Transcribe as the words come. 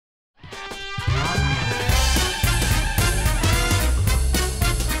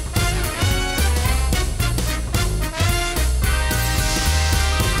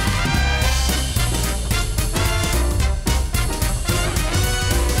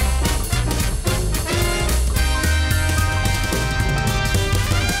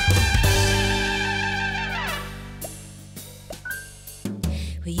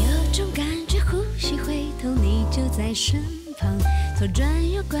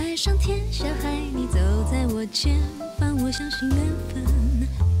爱上天下海，你走在我前方，我相信缘分。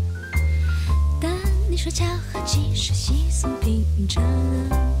但你说巧合其实稀松平常，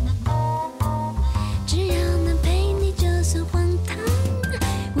只要能陪你就算荒唐，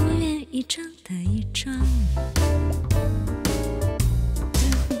我愿意闯它一闯。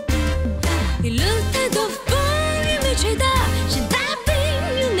一路太多风雨没吹到，像大冰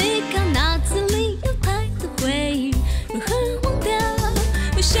如你扛，脑子里有太多回忆，如何忘掉？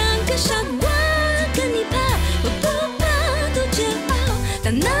我像个傻瓜跟你跑，我不怕多煎熬，到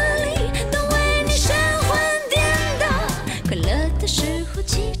哪里都为你神魂颠倒。快乐的时候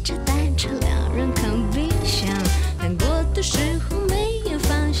骑着单车，两人看冰箱；难过的时候没有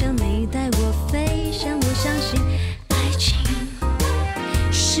方向，你带我飞翔。我相信爱情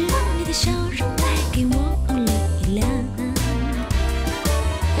是你的笑容带给我力量，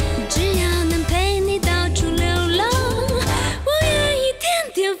只要能陪你到处流浪，我愿意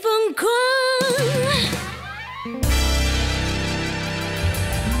天天疯狂。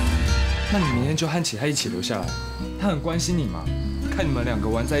那你明天就和启泰一起留下来，他很关心你嘛，看你们两个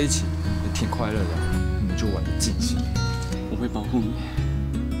玩在一起也挺快乐的，你们就玩得尽兴。我会保护你，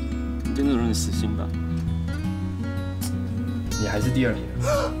你真的有人死心吧？你还是第2年。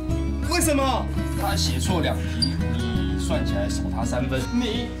为什么？他写错2题，你算起来少他3分。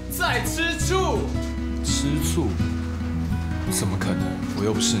你在吃醋？吃醋？怎么可能？我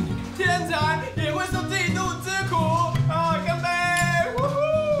又不是你。天才也会受嫉妒之苦啊！干杯！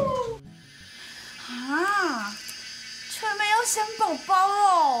啊，春梅要生宝宝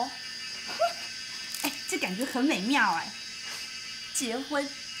哦！哎，这感觉很美妙哎。结婚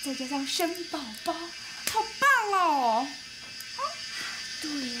再加上生宝宝，好棒哦！对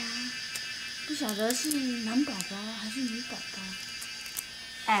呀，不晓得是男宝宝还是女宝宝。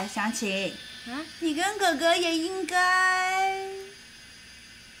哎，湘琴啊，你跟哥哥也应该，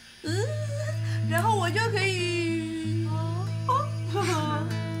然后我就可以。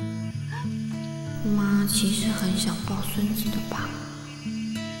妈其实很想抱孙子的吧，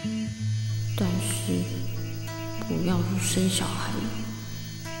但是不要说生小孩了，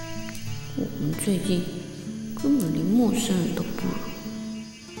我们最近根本连陌生人都不如。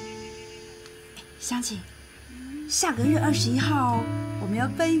湘琴，下个月21号我们要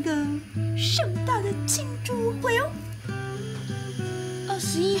办一个盛大的庆祝会哦。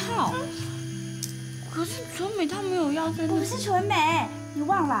21号？可是纯美她没有要在那。不是纯美，你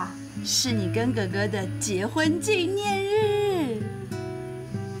忘了？是你跟哥哥的结婚纪念日。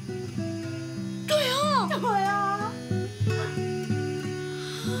对哦。对啊。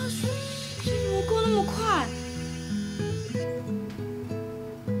怎么过那么快？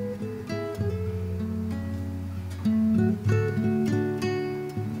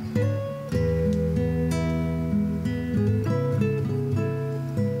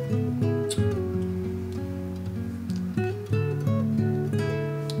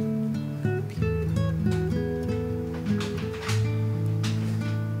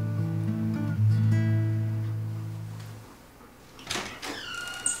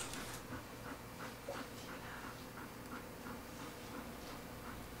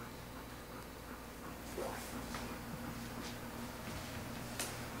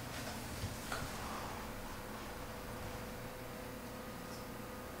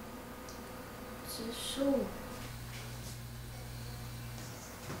直树，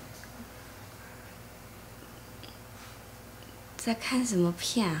在看什么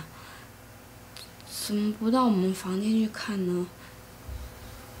片啊？怎么不到我们房间去看呢？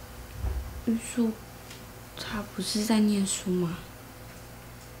玉树，他不是在念书吗？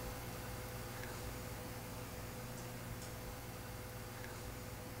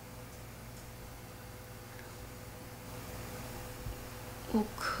我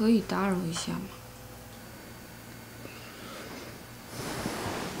可以打扰一下吗？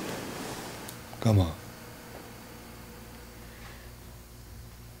干嘛？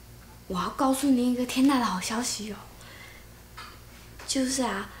我要告诉您一个天大的好消息哦！就是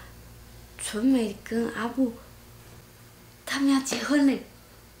啊，纯美跟阿布他们要结婚了，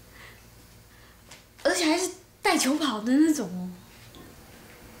而且还是带球跑的那种哦。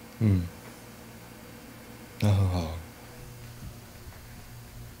嗯，那很好。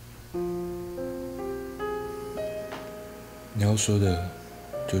你要说的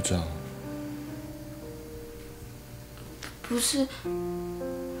就这样。不是，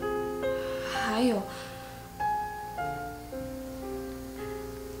还有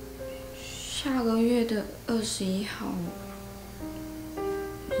下个月的21号，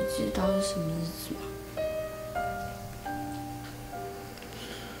你知道是什么日子吗？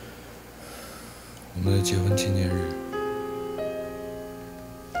我们的结婚纪念日。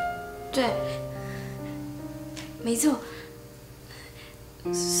对，没错。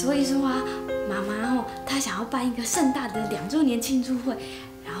所以说啊，妈妈她想要办一个盛大的2周年庆祝会，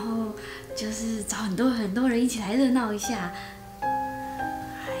然后就是找很多人一起来热闹一下。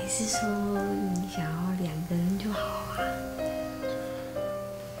还是说你想要2个人就好啊？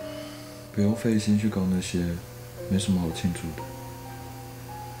不用费心去搞那些没什么好庆祝的。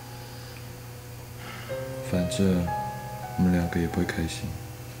反正我们2个也不会开心。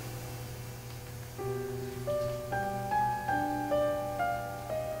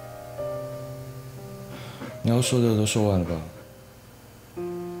你要说的都说完了吧？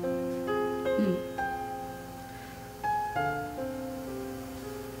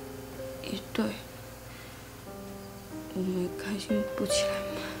也对，我们开心不起来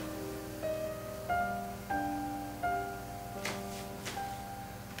嘛。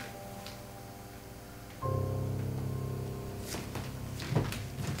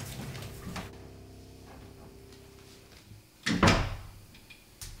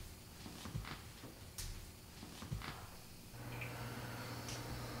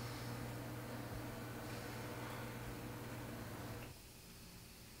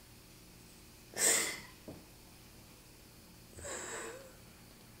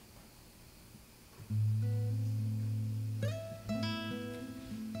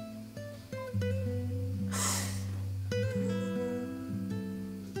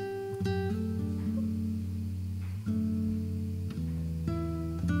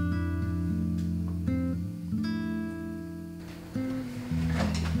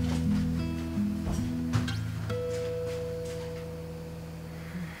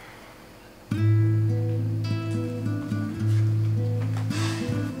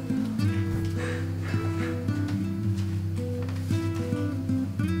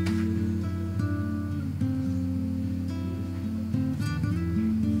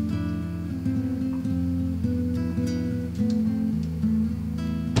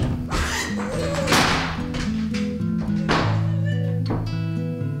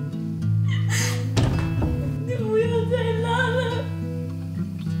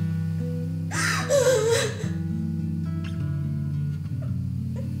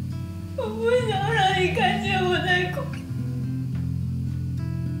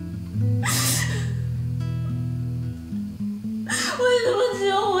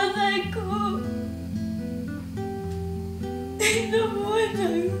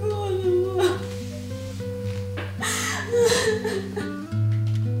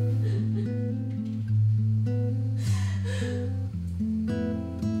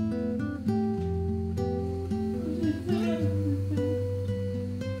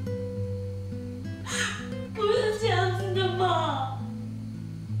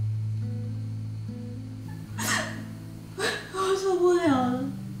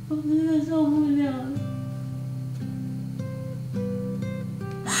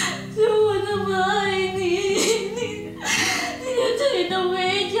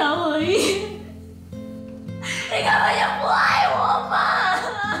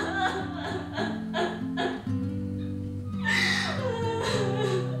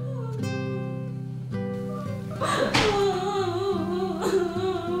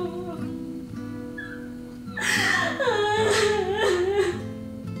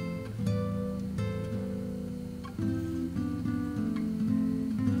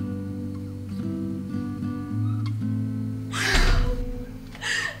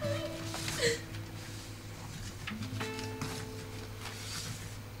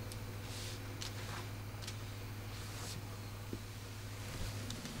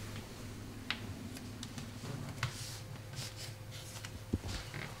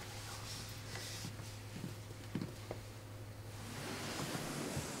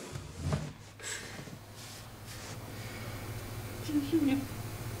就是你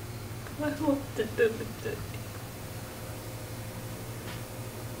不爱我的，对不对？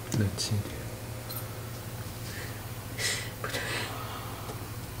冷静点。不对，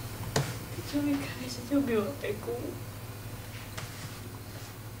你从一开始就没有爱过我。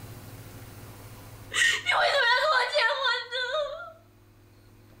你为什么要跟我结婚呢？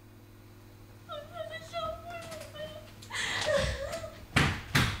我真的受不了。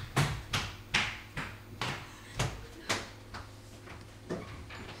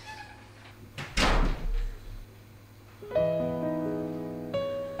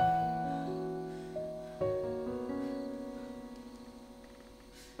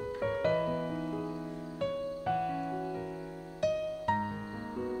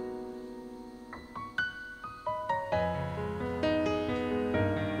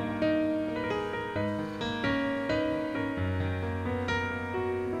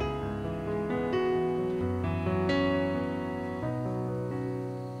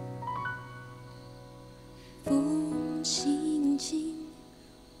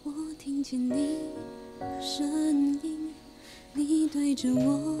见你身影，你对着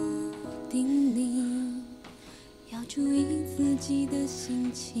我叮咛，要注意自己的心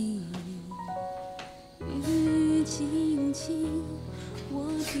情。雨轻轻，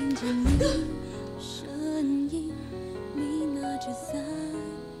我听见你声音，你拿着伞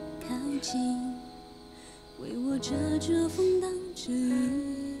靠近，为我遮着风挡着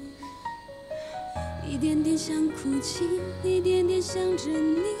雨，一点点想哭泣，一点点想着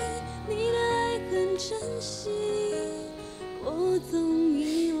你，你的爱很珍惜，我总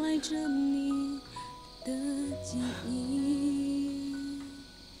依赖着你的记忆，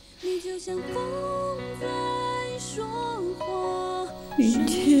你就像风在说话，一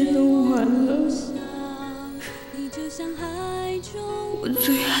切都完了，你就像海中我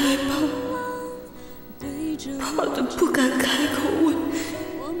最害怕的不敢开口问，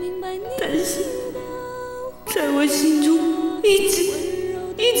但是在我心中一直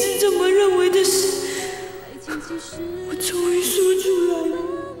这么认为的事，我终于说出来了。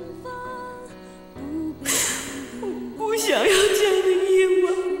我不想要这样的夜晚，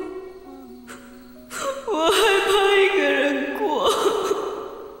我害怕一个人过。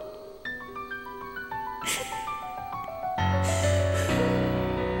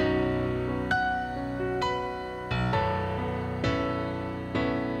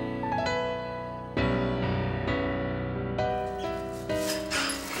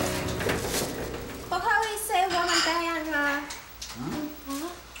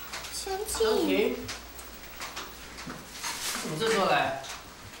湘琴，怎么这时候来？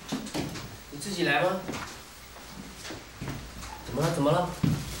你自己来吗？怎么了？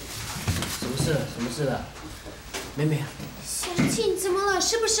什么事了？妹妹。湘琴怎么了？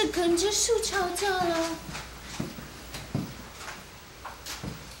是不是跟直树吵架了？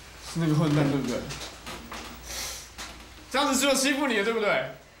是那个混蛋对不对？江直树欺负你了对不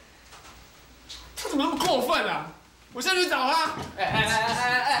对？他怎么那么过分啊？我现在去找他。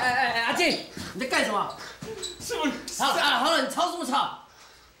阿静，你在干什么？是不是？好了，你吵什么吵？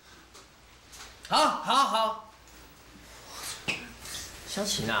好。湘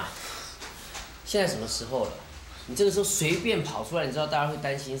琴啊，现在什么时候了？你这个时候随便跑出来，你知道大家会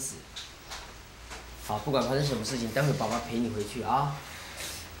担心死。好，不管发生什么事情，待会爸爸陪你回去啊。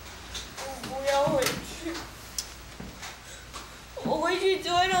我不要回去，我回去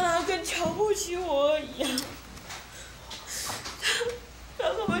只会让他更瞧不起我而已啊。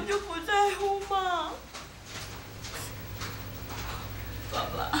他根本就不在乎嘛。爸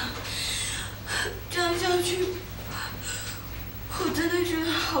爸，这样下去，我真的觉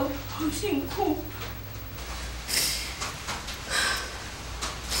得好辛苦。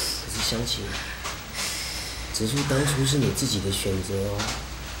可是湘琴，直树当初是你自己的选择哦，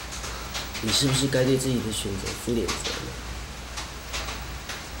你是不是该对自己的选择负点责呢？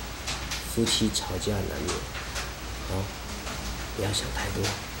夫妻吵架难免，哦，不要想太多，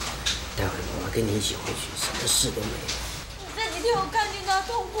待会妈妈跟你一起回去，什么事都没有。你这几天有看见他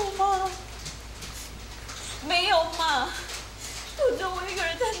痛苦吗？没有嘛，就只有我一个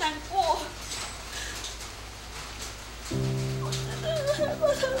人在难过。我真的很害怕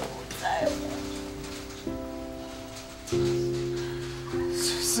他不在乎。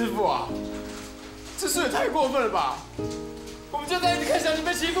师傅啊，这事也太过分了吧！我们就在一起看湘琴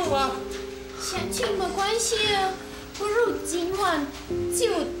被欺负吗？湘琴没关系啊，不如今晚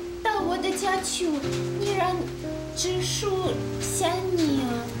就到我的家去，你让直树想你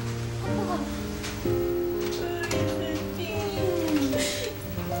啊，好不好？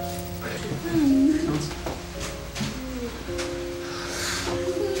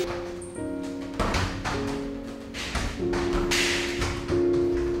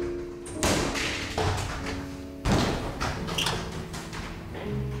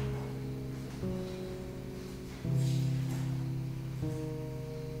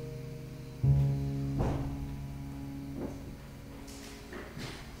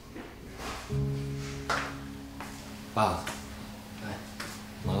爸，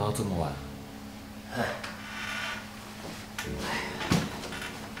忙到这么晚。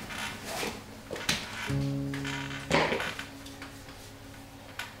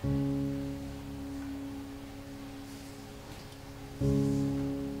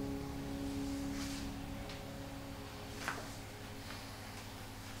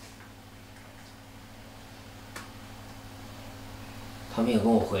他没有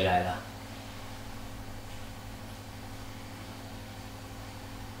跟我回来了。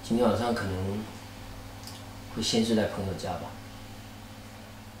今天晚上可能会先睡在朋友家吧。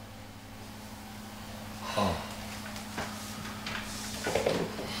哦，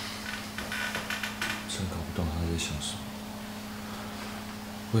真搞不懂他在想什么。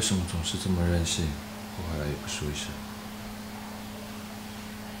为什么总是这么任性？我回来也不说一声。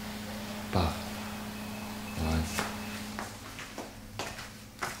爸，晚安。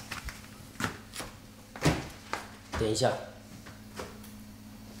等一下。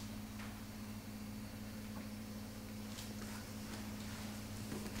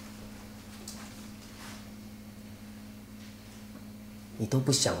 你都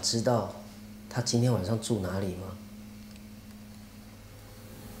不想知道他今天晚上住哪里吗？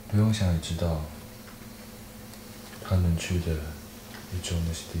不用想也知道，他能去的也只有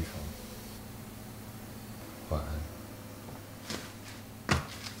那些地方。晚安。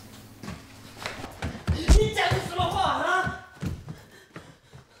你讲的什么话啊？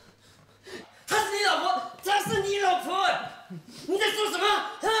她是你老婆，她是你老婆，你在说什么？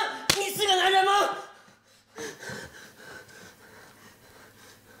啊？你是个男人吗？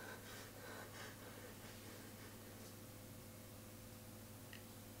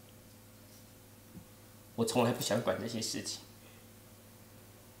 我从来不想管这些事情，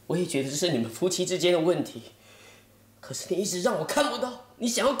我也觉得这是你们夫妻之间的问题。可是你一直让我看不到你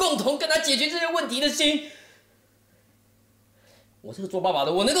想要共同跟他解决这些问题的心。我这个做爸爸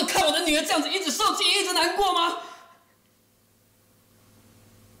的，我能够看我的女儿这样子一直受气，一直难过吗？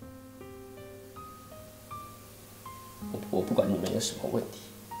我不管你们有什么问题，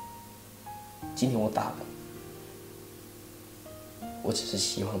今天我打了，我只是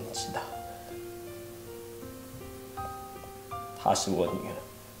希望你知道。 她是我女儿，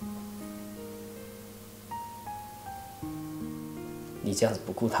你这样子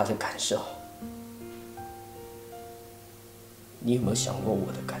不顾她的感受，你有没有想过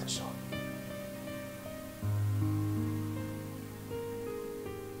我的感受？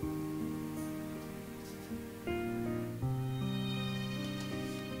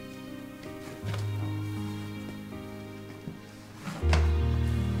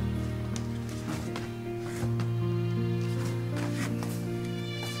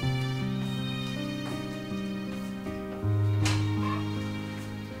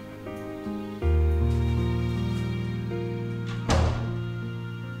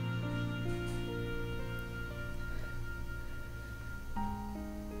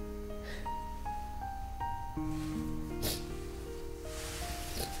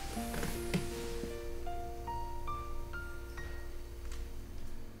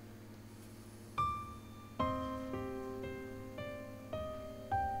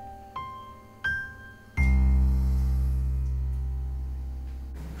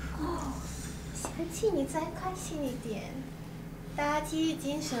请你再开心一点，打起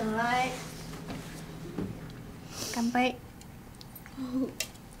精神来。干杯！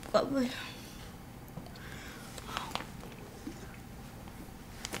宝贝。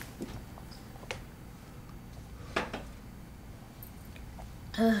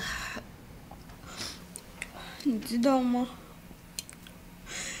你知道吗？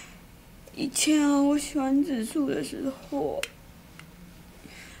以前啊，我喜欢直树的时候。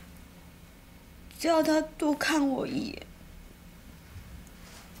 只要他多看我一眼，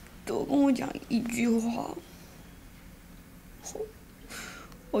多跟我讲一句话，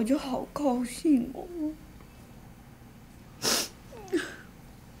我就好高兴哦。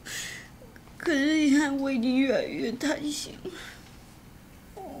可是现在我已经越来越贪心，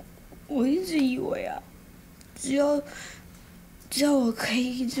我一直以为啊，只要我可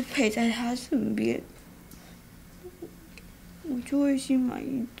以一直陪在他身边，我就会心满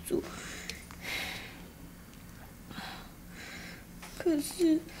意足。 可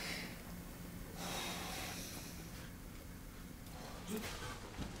是，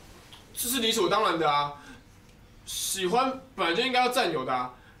这是理所当然的啊！喜欢本来就应该要占有的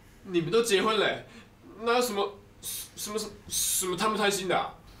啊！你们都结婚嘞，那有什么贪不贪心的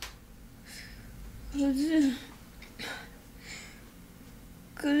啊？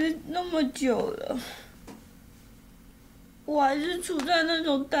可是那么久了，我还是处在那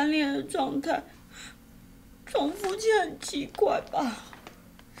种单恋的状态。 重复起来很奇怪吧？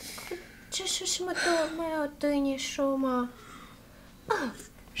这是什么都没有对你说吗？啊，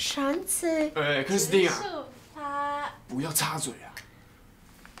上次。克里斯汀啊，他不要插嘴啊！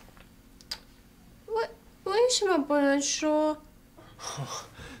为什么不能说？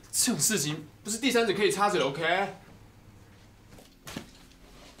这种事情不是第三者可以插嘴的 ，OK？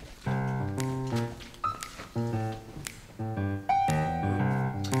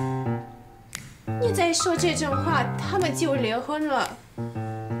 你再说这种话，他们就离婚了。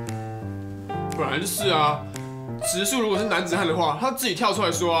本来就是啊，直树如果是男子汉的话，他自己跳出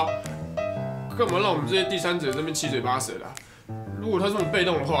来说啊，干嘛让我们这些第三者在那边七嘴八舌的啊？如果他这么被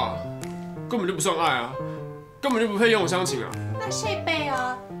动的话，根本就不算爱啊，根本就不配拥有湘琴啊。那谁背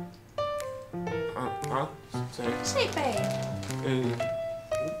啊？谁背？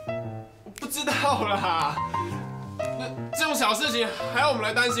不知道啦。这种小事情还要我们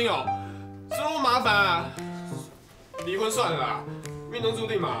来担心哦，这么麻烦啊！离婚算了啦，命中注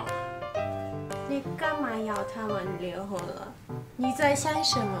定嘛。你干嘛要他们离婚了？你在想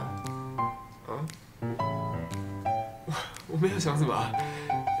什么？我没有想什么啊，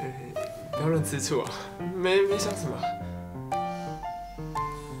不要乱吃醋啊，没想什么。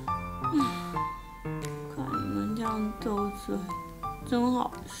看你们这样斗嘴，真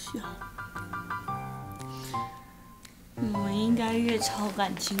好笑。你们应该越吵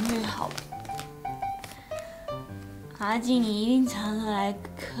感情越好。阿金，你一定常常来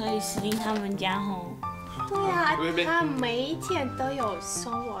克里斯汀他们家吼。对啊，他每一天都有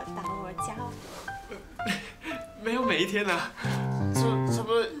送我到我家。没有每一天啦，差不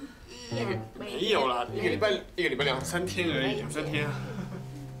多没有啦，一个礼拜2、3天而已，2、3天啊。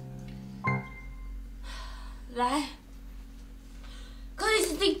来，克里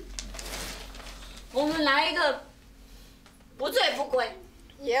斯汀，我们来一个不醉不归。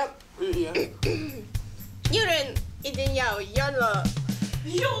有人一定要用了。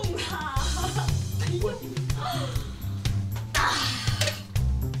用它。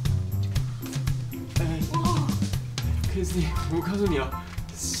克里斯汀，我告诉你哦，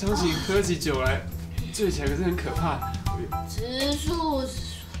湘琴喝起酒来，醉起来可是很可怕。直树，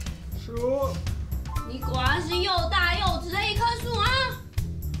你果然是又大又直的一棵树啊！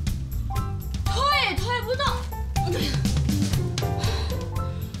推也推不动，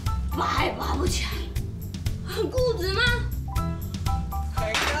拔也拔不起来，很固执吗？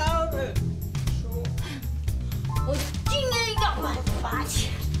太高了，树，我今天要把你拔起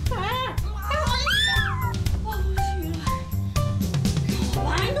来。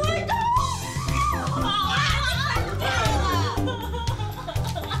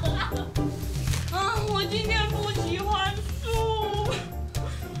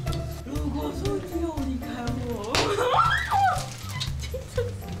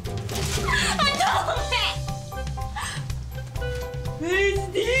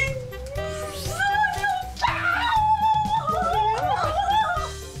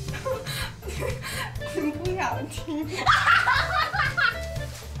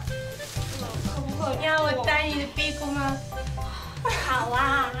你要我带你的屁股吗？好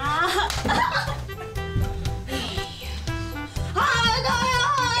啊！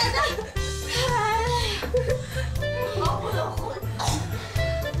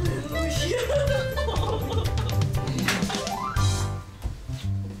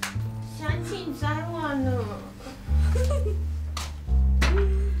湘琴在玩呢。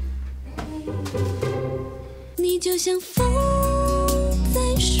你就像风在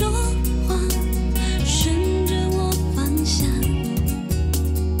说话，顺着我方向。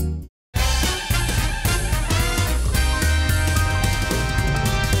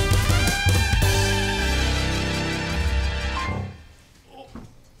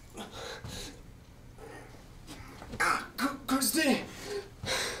克里斯汀，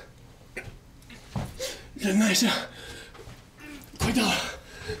忍耐一下，快到了。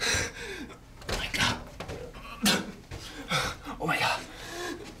Oh my god!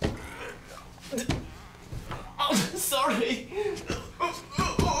 Oh, sorry.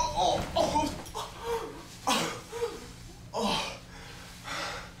 Oh.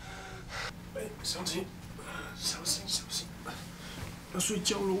 湘琴，小心，要睡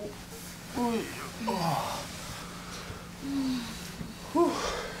觉喽。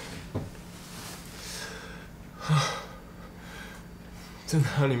真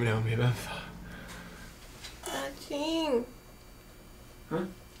拿你们两个没办法。阿金。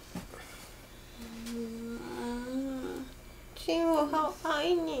亲，我好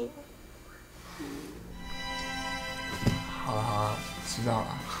爱你。好了，知道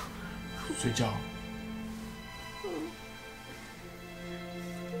了，睡觉。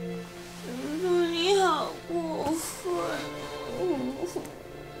你好过分。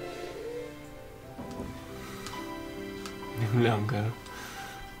你们两个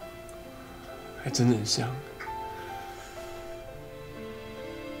还真的很像。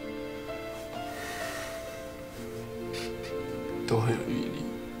都很有毅力。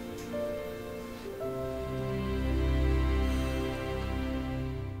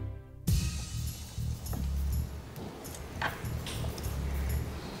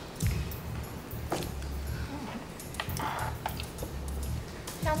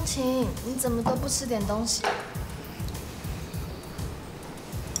湘琴，你怎么都不吃点东西？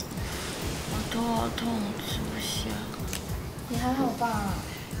我头好痛，吃不下。你还好吧？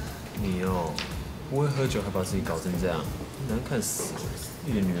你哦，不会喝酒还把自己搞成这样。难看死了，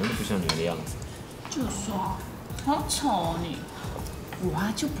一点女人都不像你的样子。就说，好丑哦你！我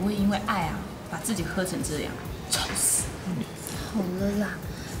啊就不会因为爱啊把自己喝成这样，丑死！好了啦，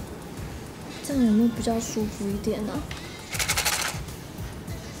这样有没有比较舒服一点呢？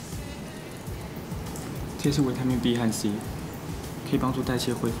这是维他命 B 和 C， 可以帮助代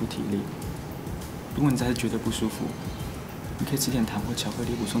谢恢复体力。如果你真是觉得不舒服，你可以吃点糖或巧克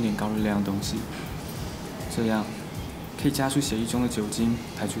力，补充点高热量的东西，这样可以加速血液中的酒精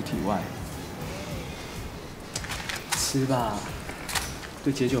排出体外。吃吧，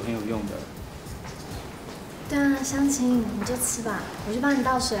对解酒很有用的。对啊，湘琴，你就吃吧，我去帮你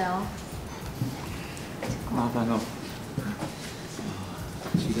倒水哦。麻烦哦。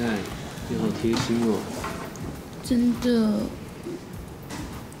期待，你好贴心哦。真的。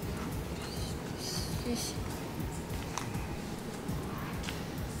谢谢。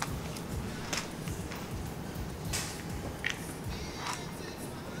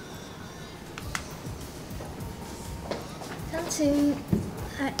湘琴，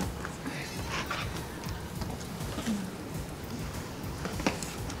哎。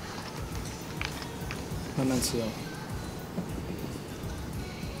慢慢吃哦。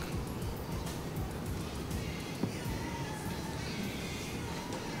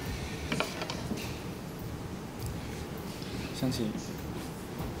湘琴，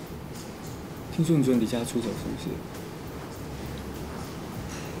听说你昨天离家出走是不是？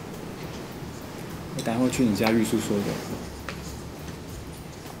我等下会去你家玉树说的。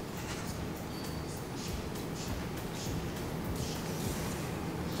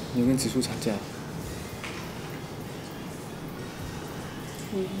你有跟直树吵架？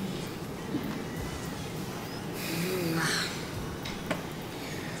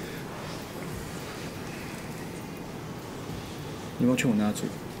你要不要去我那住？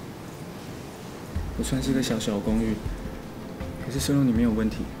我算是个小小的公寓，可是收容你没有问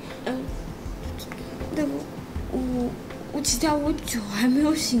题。但我起跳，我酒还没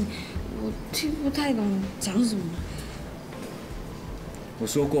有醒，我听不太懂你讲什么。我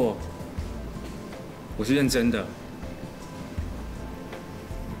说过，我是认真的。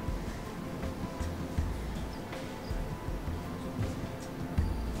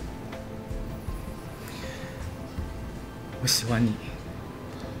我喜欢你。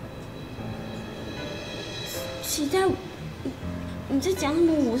期待，你在讲什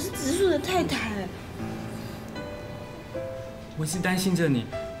么？我是直树的太太。我一直担心着你，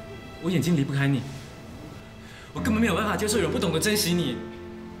我眼睛离不开你，我根本没有办法接受有人不懂得珍惜你。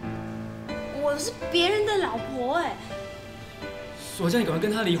我是别人的老婆哎。我叫你赶快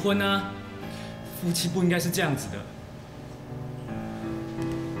跟他离婚啊！夫妻不应该是这样子的。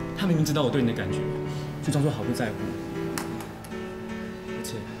他明明知道我对你的感觉，却装作毫不在乎。而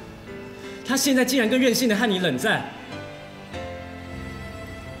且，他现在竟然更任性的和你冷战，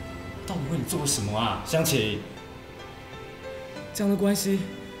到底为你做了什么啊，湘琴？这样的关系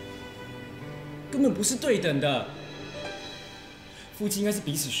根本不是对等的，夫妻应该是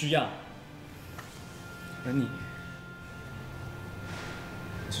彼此需要，而你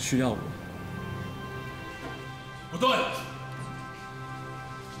是需要我。不对，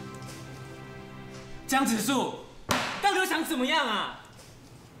江直树，到底又想怎么样啊？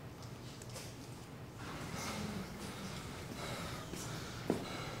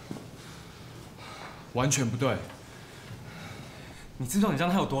完全不对。你知道你让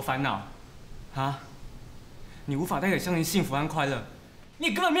他有多烦恼？啊？你无法带给湘琴幸福和快乐，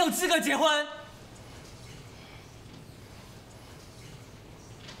你根本没有资格结婚。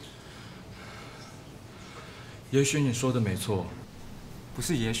也许你说的没错，不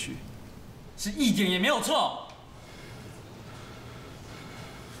是也许，是一点也没有错。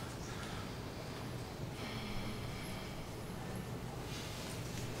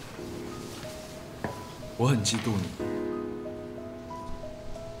我很嫉妒你。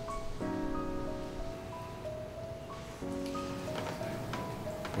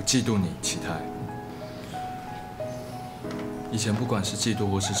我嫉妒你，启太。以前不管是嫉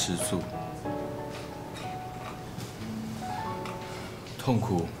妒或是吃醋，痛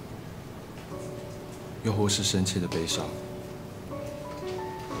苦，又或是深切的悲伤，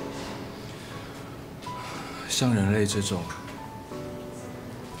像人类这种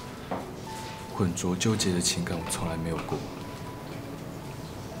混浊纠结的情感，我从来没有过。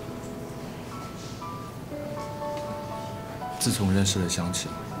自从认识了湘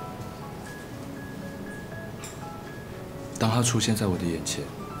琴，当她出现在我的眼前，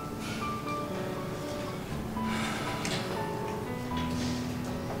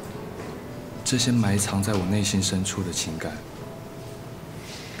这些埋藏在我内心深处的情感，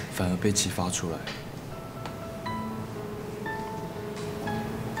反而被激发出来。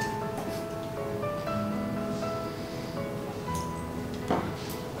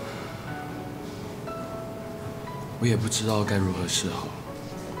我也不知道该如何是好，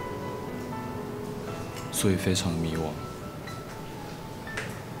所以非常的迷惘，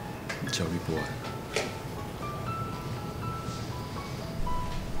焦虑不安。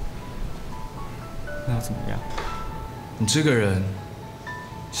那要怎么样？你这个人，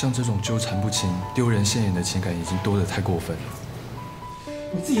像这种纠缠不清、丢人现眼的情感已经多得太过分了。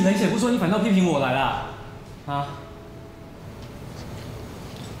你自己冷血不说，你反倒批评我来啦？啊？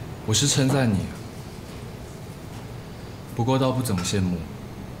我是称赞你，不过倒不怎么羡慕。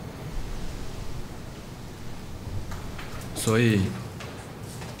所以，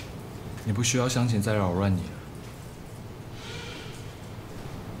你不需要湘琴再扰乱你了。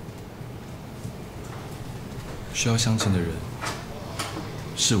需要湘琴的人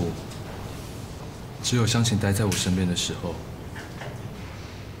是我。只有湘琴待在我身边的时候，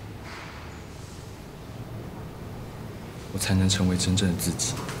我才能成为真正的自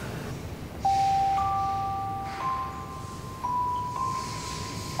己。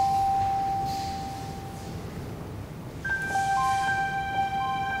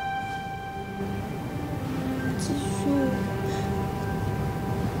直树，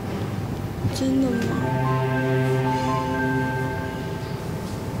真的吗？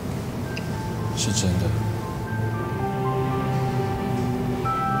是真的。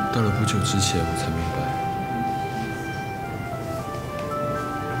到了不久之前，我才明白，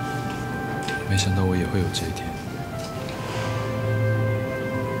没想到我也会有这一天。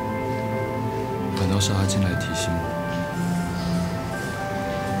反倒是阿金来提醒我。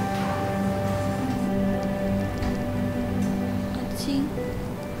阿金。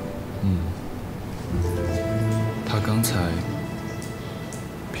他刚才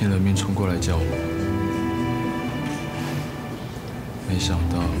拼了命冲过来叫我，没想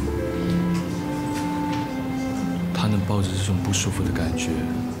到他能抱着这种不舒服的感觉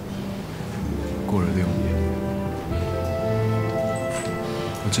过了6年。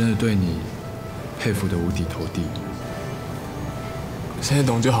我真的对你佩服得五体投地。现在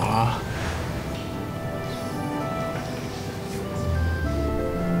懂就好啦。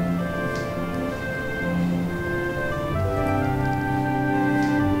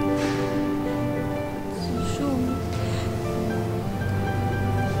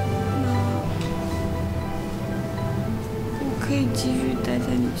可以继续待在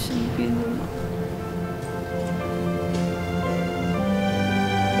你身边的吗？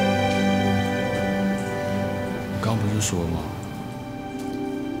我刚不是说了吗？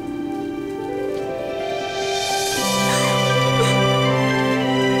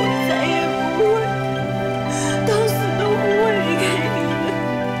我再也不会，到死都不会离开你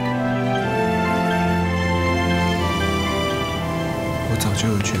我早就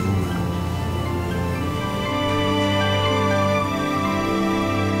有觉悟了。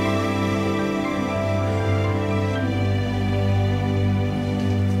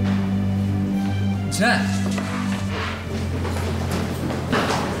起来！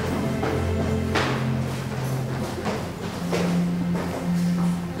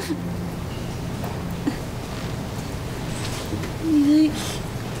你的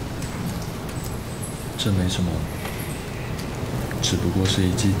这没什么，只不过是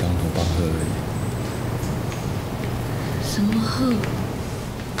一记当头棒喝而已。什么喝？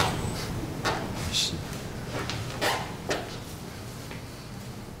是。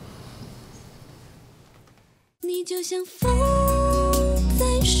你就像风在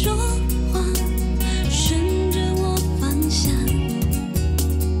说话，顺着我方向。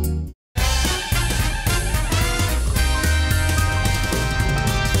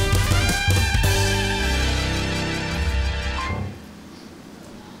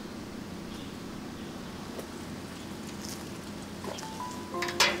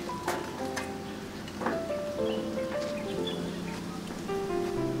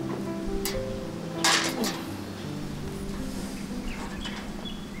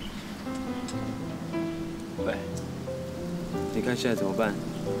喂，你看现在怎么办？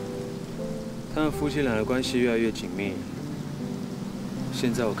他们夫妻俩的关系越来越紧密，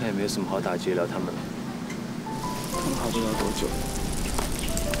现在我看也没有什么好打击得了他们了。他们好不了多久。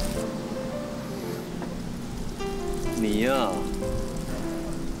你呀，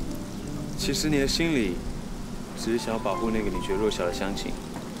其实你的心里只是想要保护那个你觉得弱小的湘琴，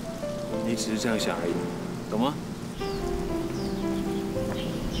你只是这样想而已，懂吗？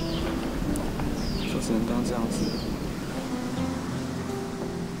就只能当这样子。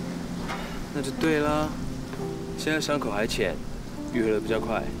那就对啦。现在伤口还浅，愈合的比较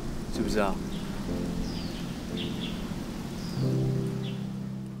快，知不知道？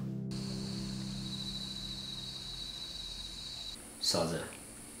嫂子，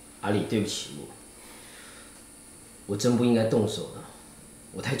阿里对不起我。我真不应该动手的，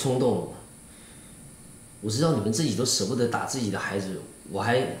我太冲动了。我知道你们自己都舍不得打自己的孩子，我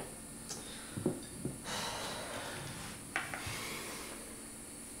还……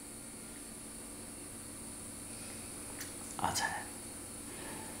阿才，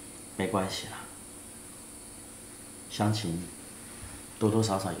没关系啦。湘琴多多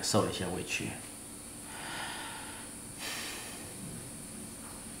少少也受了一些委屈。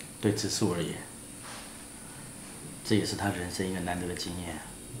对直树而言，这也是他人生一个难得的经验。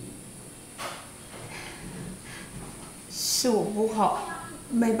是我不好，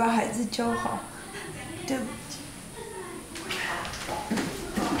没把孩子教好，对不起。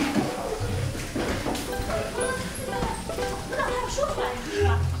那还要说出来是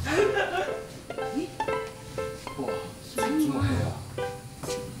吧？哇，怎么这么黑啊？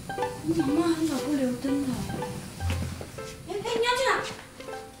你妈很早不留灯的。哎，你要去哪？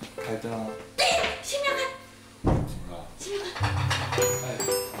开灯啊！对，先不要开。怎么了？先不要开。哎，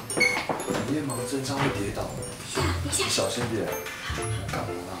你夜盲症常会跌倒，你小心点。干嘛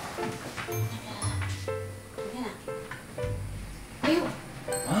啦？你看哪？哎呦！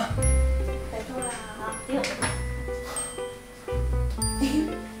啊？拜托啦，哎呦！你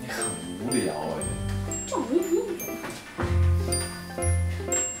很无聊哎。这种人不用懂。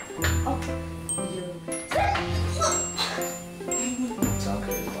哦，这样可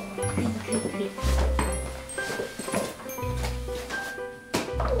以吧？可以。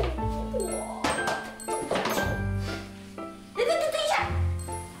等一下。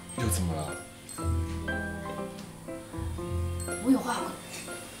又怎么了？我有话要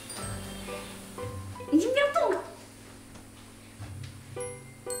跟你先不要动了。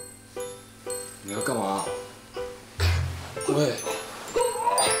你要干嘛？喂，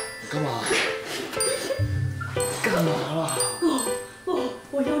你干嘛？干嘛啦？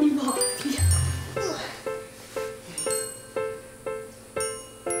我要你跑。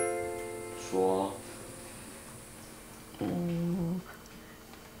说。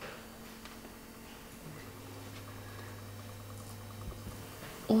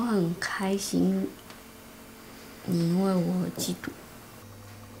我很开心，你因为我嫉妒，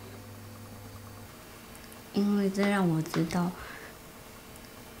因为这让我知道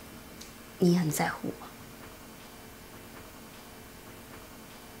你很在乎我。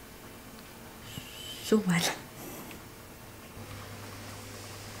说完了。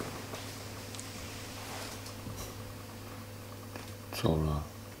走了。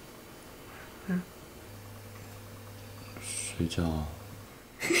嗯。睡觉啊。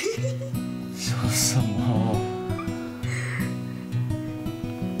笑什么？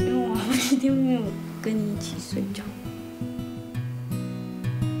因为我好几天没有跟你一起睡觉。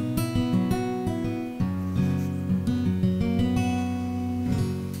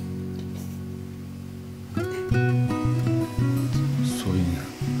所以呢？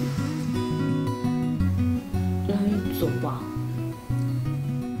那你走吧。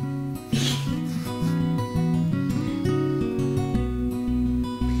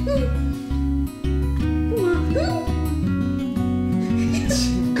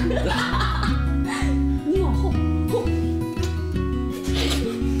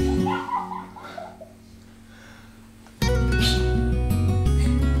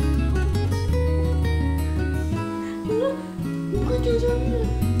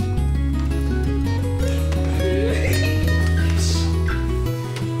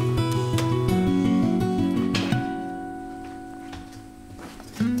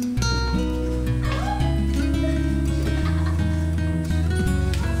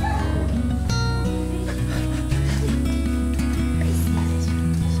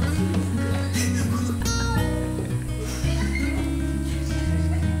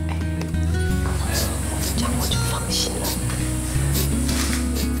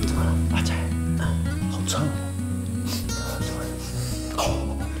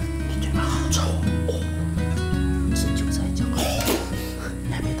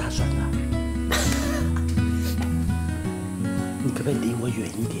可不可以离我远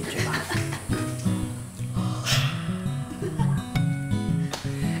一点去吧？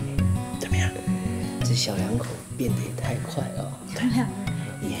怎么样？这小两口变得也太快了。他们两个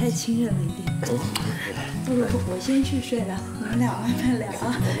也太亲热了一点。不如我先去睡了，你们俩慢慢聊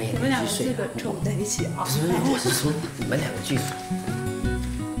啊。你们两个自个凑在一起啊。不是，我是说你们两个去。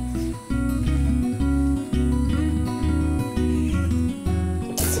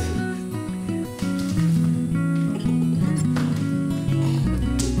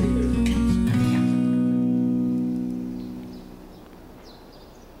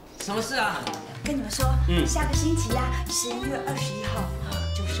什么事啊？跟你们说，下个星期呀，11月21号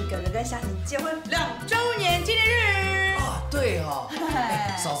就是是哥哥跟湘琴结婚2周年纪念日。啊，对哦。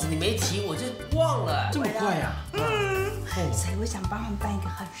嫂子，你没提我就忘了。这么快呀？所以我想帮他们办一个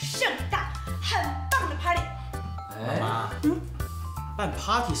很盛大、很棒的 party。妈，办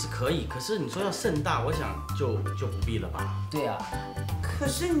party 是可以，可是你说要盛大，我想就不必了吧？对啊。可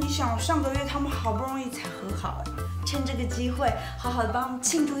是你想，上个月他们好不容易才和好哎，趁这个机会好好的帮他们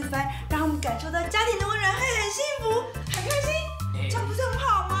庆祝一番，让他们感受到家庭的温暖，会很幸福、很开心，这样不是很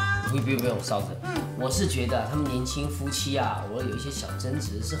好吗？不用，嫂子，我是觉得他们年轻夫妻啊，偶尔有一些小争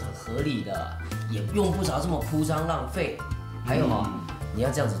执是很合理的，也用不着这么铺张浪费。还有啊，你要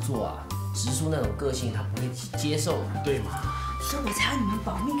这样子做啊，直树那种个性他不会接受，对吗？所以我才要你们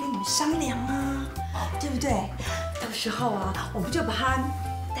保密跟你们商量啊，对不对？到时候啊，我们就把他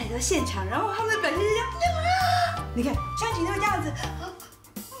带到现场，然后他们的表现是这样，你看湘琴都会这样子，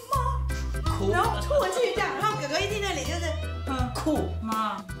妈，然后吐气这样，然后哥哥一听那里就是酷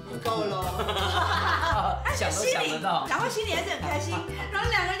妈，够了，想都想得到，然后心里还是很开心，然后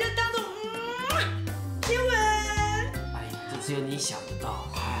两个人就当做接吻。哎，这只有你想得到。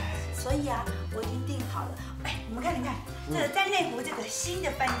所以啊，我已经订好了。哎，你们看，这个在内湖这个新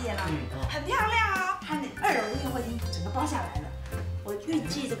的饭店啦，很漂亮哦，它的2楼的宴会厅整个包下来了。我预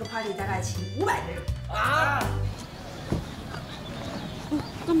计这个 party 大概请500个人。啊！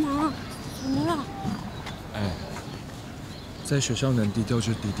干嘛？怎么了？哎，在学校能低调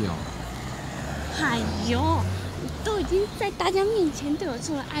就低调。哎呦，你都已经在大家面前对我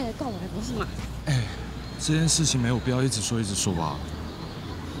做了爱的告白，不是吗？哎，这件事情没有必要一直说吧。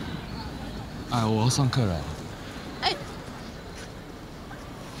哎，我要上课了。哎，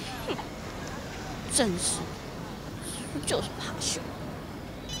真是，就是怕羞。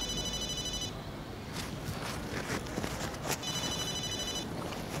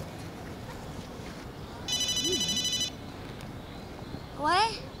喂，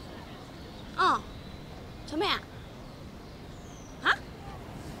陈美啊？啊？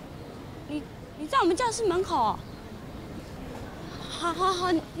你在我们教室门口？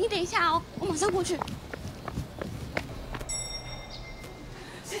好，你等一下哦，我马上过去。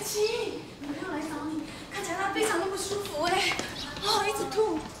小琪，女朋友来找你，看起来她非常的不舒服哎，一直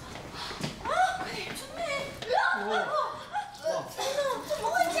吐。快点，春妹，怎么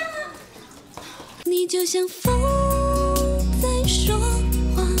会这样啊？你就像风在说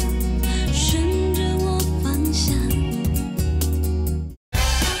话，顺着我方向。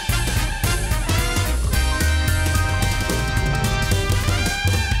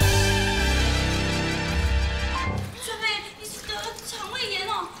春妹，你是得了肠胃炎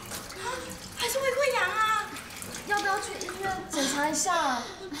哦，还是胃溃疡啊？要不要去医院检查一下？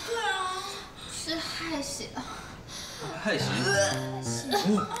对啊，是害血。害血？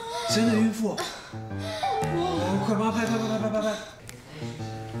真的孕妇？快帮她拍！慢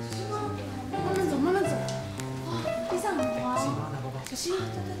慢走，地上很滑。小心，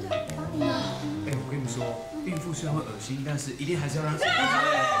对，帮你啊。哎，我跟你们说，孕妇虽然会恶心，但是一定还是要让自己。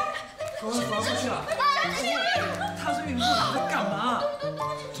我要滑出去了。她是孕妇，你在干嘛？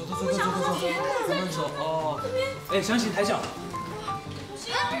走，慢慢走哦。哎，湘琴抬脚。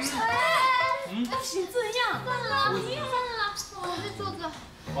不行这样，算了，我还是坐着。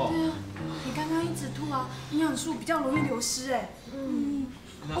对啊，你刚刚一直吐啊，营养素比较容易流失哎。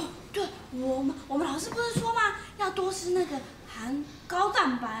对，我们老师不是说吗？要多吃那个含高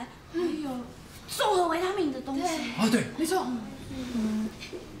蛋白还有综合维他命的东西。对，没错。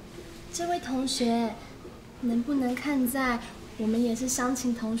这位同学，能不能看在我们也是湘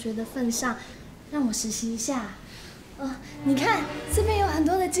琴同学的份上，让我实习一下？你看这边有很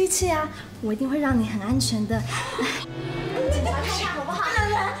多的机器啊，我一定会让你很安全的。检查看看好不好？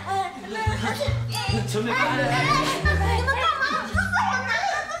陈美，你们干嘛？这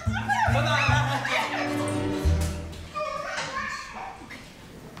是我男人，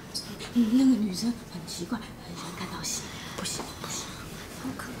那个女生很奇怪，很喜欢看到血，不行，好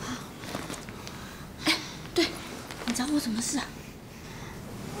可怕。哎，对，你找我什么事啊？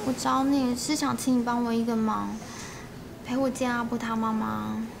我找你是想请你帮我一个忙，陪我见阿布他妈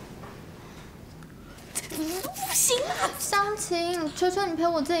妈。不行啊！湘琴，求求你陪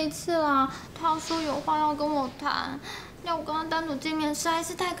我这一次啦！他说有话要跟我谈，要我跟他单独见面，实在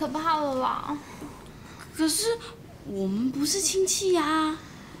是太可怕了啦。可是我们不是亲戚呀。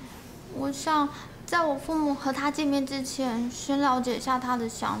我想在我父母和他见面之前，先了解一下他的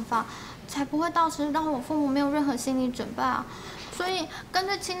想法，才不会到时让我父母没有任何心理准备啊。所以干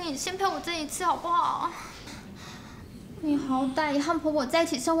脆请你先陪我这一次好不好？你好歹也和婆婆在一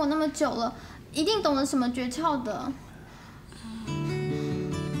起生活那么久了，一定懂得什么诀窍的。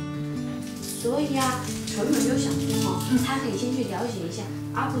所以啊，纯美就想说他可以先去了解一下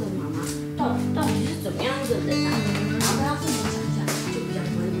阿布的妈妈到底是怎么样一个人啊？然后跟他父母讲一下，就比较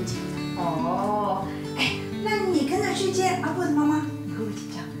不会那么紧张。哦，哎，那你跟着去见阿布的妈妈，你会不会紧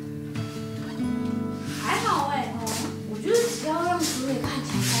张？还好哎，我觉得只要让楚美看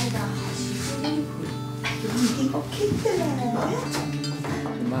起来是一个好媳妇，那就可以。哎呦，一定 OK 的嘞。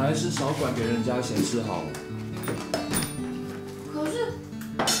你们还是少管别人家闲事好了。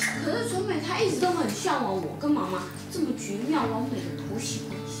可是纯美她一直都很向往我跟妈妈这么绝妙完美的婆媳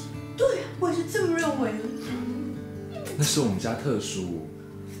关系。对呀，我也是这么认为的。那是我们家特殊。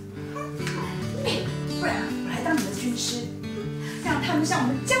哎，不然我来当你的军师，让他们向我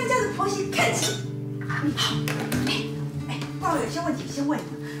们江家的婆媳看齐。好，哎，不然我有些问题先问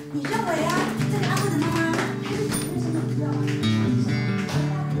你，你认为啊，这个阿布的妈妈还是几岁生的，知道吗？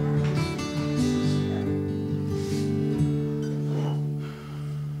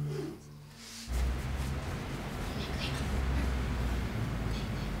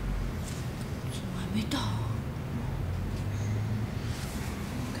没到，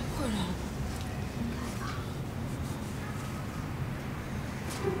该不会来了吧？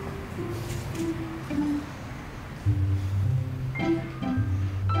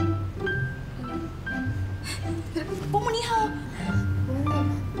伯母你好，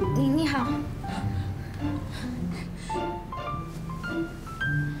你好。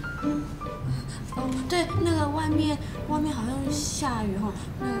哦，对，那个外面好像下雨哈，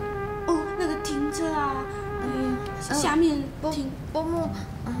那个停车啊，下面停。伯母，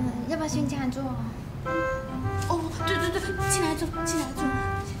要不要先进来坐？哦，对，进来坐。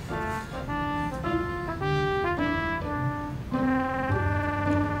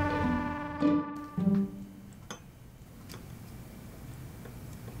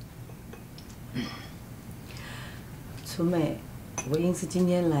楚美，我因此今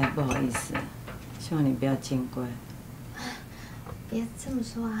天来，不好意思，希望你不要见怪。别这么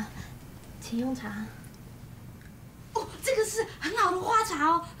说啊，请用茶。哦，这个是很好的花茶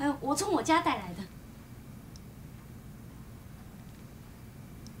哦，我从我家带来的。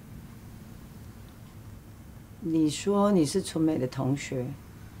你说你是楚美的同学？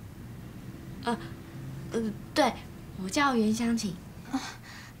对，我叫袁湘琴。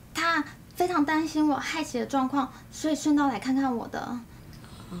她非常担心我害喜的状况，所以顺道来看看我的。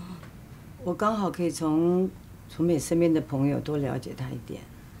我刚好可以从楚美身边的朋友多了解她一点。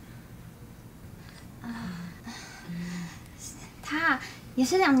她也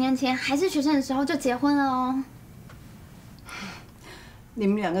是2年前还是学生的时候就结婚了哦。你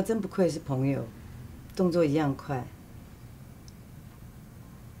们2个真不愧是朋友，动作一样快。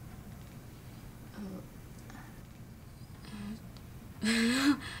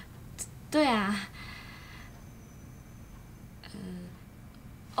对啊。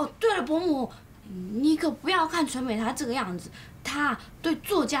哦，对了，伯母，你可不要看纯美她这个样子，她对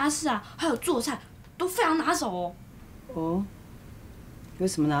做家事啊，还有做菜都非常拿手哦。哦，有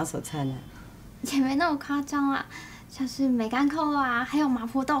什么拿手菜呢？也没那么夸张啦，像是梅干扣肉啊，还有麻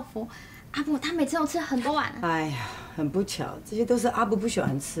婆豆腐，阿布他每次都吃很多碗。哎呀，很不巧，这些都是阿布不喜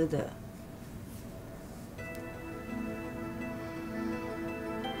欢吃的。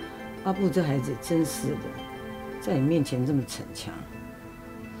阿布这孩子真是的，在你面前这么逞强。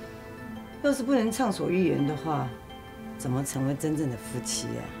要是不能畅所欲言的话，怎么成为真正的夫妻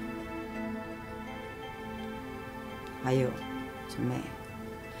啊？还有，春妹，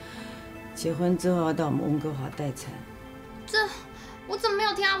结婚之后要到我们温哥华待产。这我怎么没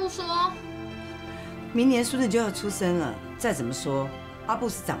有听阿布说？明年苏子就要出生了，再怎么说，阿布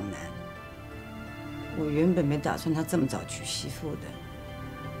是长男。我原本没打算他这么早娶媳妇的。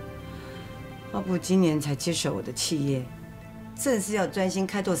阿布今年才接手我的企业，正是要专心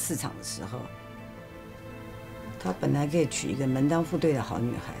开拓市场的时候。他本来可以娶一个门当户对的好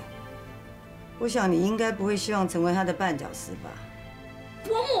女孩。我想你应该不会希望成为他的绊脚石吧？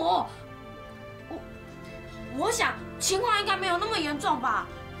伯母，我想情况应该没有那么严重吧。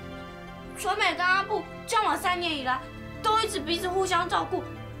纯美跟阿布交往3年以来，都一直彼此互相照顾，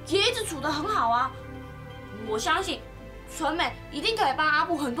也一直处得很好啊。我相信纯美一定可以帮阿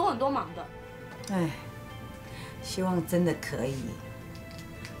布很多忙的。哎，希望真的可以。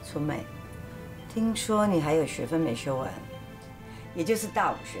纯美，听说你还有学分没修完，也就是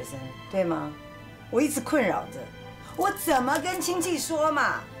大5学生，对吗？我一直困扰着，我怎么跟亲戚说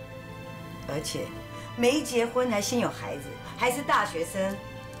嘛？而且没结婚还先有孩子，还是大学生，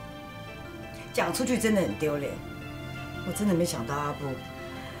讲出去真的很丢脸。我真的没想到阿布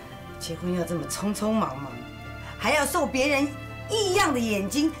结婚要这么匆匆忙忙，还要受别人异样的眼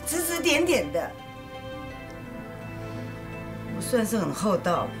睛指指点点的。我算是很厚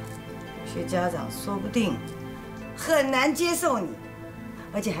道了，有些家长说不定很难接受你，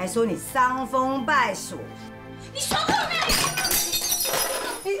而且还说你伤风败俗。你说过没？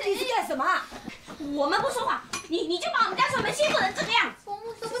你是干什么啊？我们不说话，你就把我们家纯美欺负成这个样子，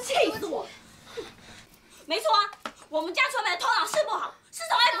对不起，气死我！没错啊，我们家纯美的头脑是不好，是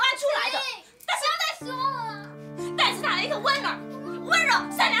从 F 案出来的，但是不要再说了啦。但是他有一颗温柔、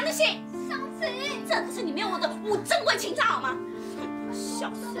善良的心。湘琴，这可是你没有我的珍贵情操好吗？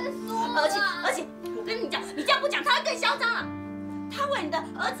笑死！而且，我跟你讲，你这样不讲，他会更嚣张啊！他为你的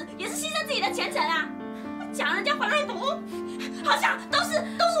儿子也是牺牲自己的前程啊！讲人家怀孕不误，好像都是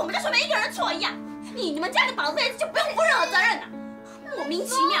我们家纯美一个人错一样。你们家的宝贝就不用负任何责任了，莫名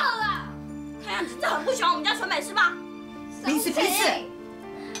其妙。看样子这很不喜欢我们家纯美是吧？鼻子。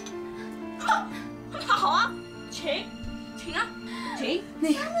好啊，请啊，请。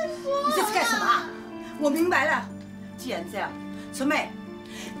你这是干什么啊？我明白了，既然这样，纯美，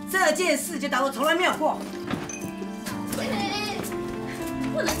这件事就当我从来没有过。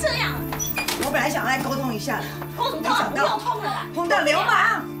不能这样。我本来想来沟通一下的，沟通啊，不要通了啦，碰到流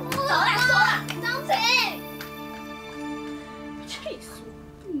氓。走啦，说啦，湘琴，气死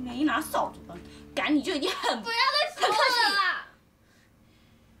我！没拿扫帚赶你就已经很不要再说了啦。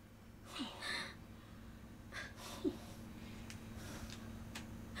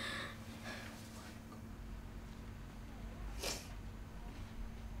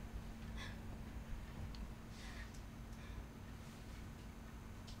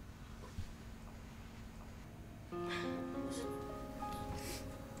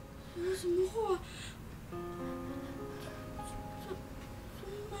什么话？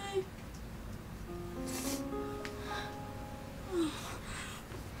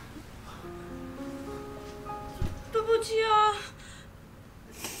对不起啊。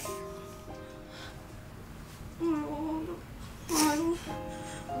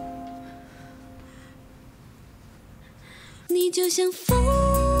你就像风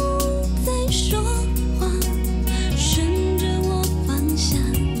在说话，顺着我方向。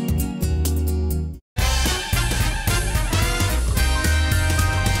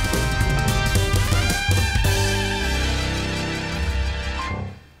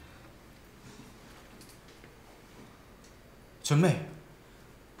纯美，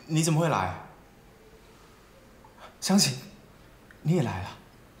你怎么会来？湘琴，你也来了。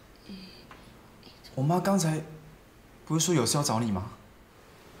我妈刚才不是说有事要找你吗？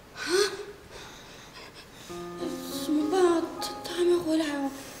啊？怎么办啊？他还没回来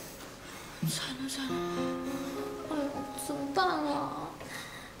哦。惨了！哎呦，怎么办啊？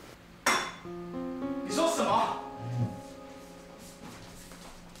你说什么？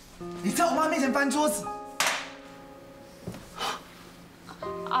你在我妈面前翻桌子！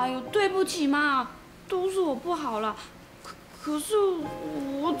哎呦，对不起嘛，都是我不好了。可是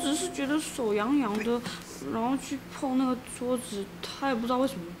我只是觉得手痒痒的，然后去碰那个桌子，它也不知道为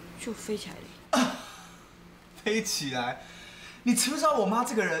什么就飞起来了。飞起来？你知不知道我妈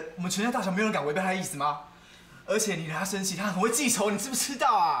这个人，我们全家大小没有人敢违背她的意思吗？而且你惹她生气，她很会记仇，你知不知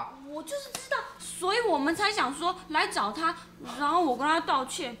道啊？我就是知道，所以我们才想说来找她，然后我跟她道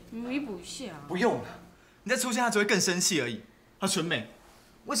歉，弥补一下。不用了，你再出现，她只会更生气而已。纯美，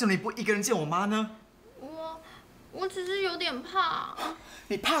为什么你不一个人见我妈呢？我只是有点怕。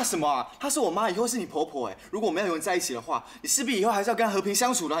你怕什么啊？她是我妈，以后是你婆婆哎。如果我们要永远在一起的话，你势必以后还是要跟她和平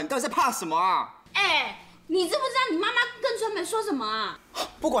相处的。你到底在怕什么啊？你知不知道你妈妈跟纯美说什么啊？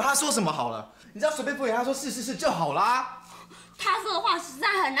不管她说什么好了，你只要随便敷衍她说是就好啦。她说的话实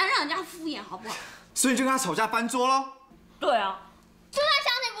在很难让人家敷衍，好不好？所以你就跟她吵架翻桌喽？对啊。就算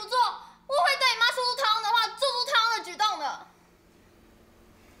湘琴不做，我会对你妈说出她的话，做出她的举动的。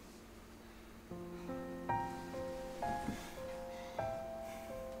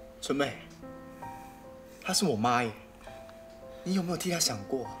纯美，她是我妈耶，你有没有替她想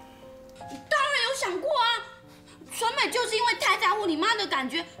过？当然有想过啊，纯美就是因为太在乎你妈的感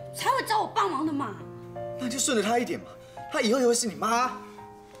觉，才会找我帮忙的嘛。那你就顺着她一点嘛，她以后也会是你妈。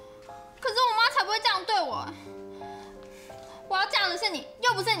可是我妈才不会这样对我。我要嫁的是你，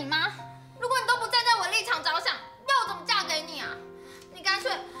又不是你妈。如果你都不站在我立场着想，要我怎么嫁给你啊？你干脆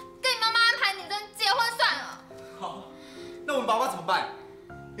跟你妈妈安排女生结婚算了。好，那我们爸爸怎么办？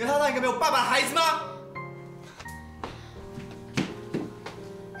你要他当一个没有爸爸的孩子吗？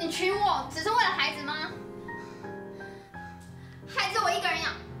你娶我只是为了孩子吗？孩子我一个人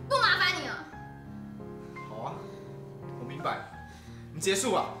养，不麻烦你了。好啊，我明白了，我们结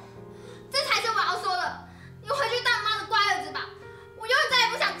束吧。这才是我要说的。你回去当妈的乖儿子吧，我永远再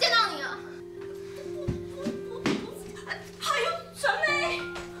也不想见到你了。还有纯美。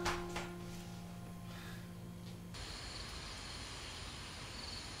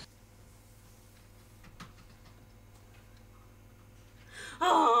啊！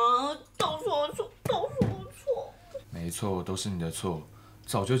错，都是你的错。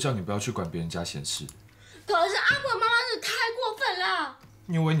早就叫你不要去管别人家闲事。可是阿婆妈妈是太过分了。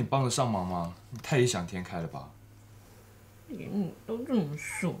你以为你帮得上忙吗？你太异想天开了吧？你都这么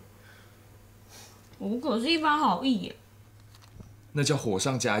说，我可是一番好意耶。那叫火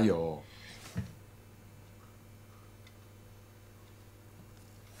上加油。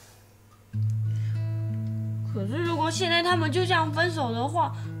可是如果现在他们就这样分手的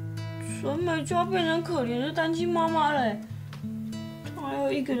话，纯美就要变成可怜的单亲妈妈嘞。她还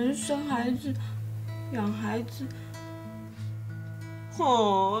要一个人生孩子、养孩子，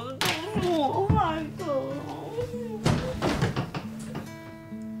哦，都是我害的。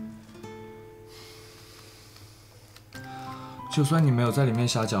就算你没有在里面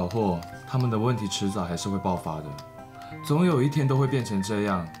瞎搅和，他们的问题迟早还是会爆发的，总有一天都会变成这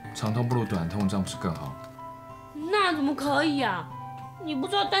样。长痛不如短痛，这样不是更好？那怎么可以啊？你不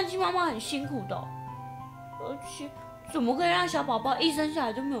知道单亲妈妈很辛苦的，而且怎么可以让小宝宝一生下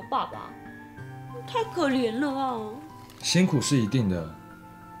来就没有爸爸？太可怜了啊！辛苦是一定的，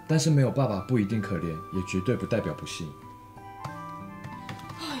但是没有爸爸不一定可怜，也绝对不代表不幸。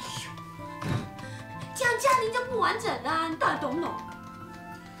哎呦，这样家庭就不完整啦，你到底懂不懂？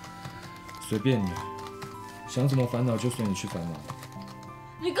随便你，想怎么烦恼就随你去烦恼。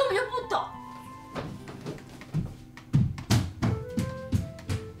你根本就不懂。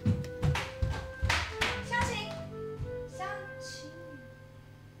湘琴，湘琴。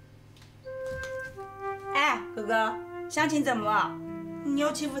哎，哥哥，湘琴怎么了？你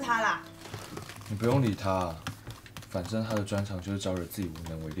又欺负她啦？你不用理他，反正他的专长就是招惹自己无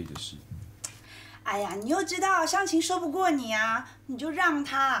能为力的事。哎呀，你又知道湘琴说不过你啊，你就让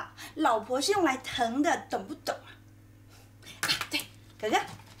她。老婆是用来疼的，懂不懂啊？啊，对，哥哥，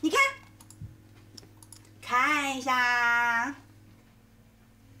你看，看一下，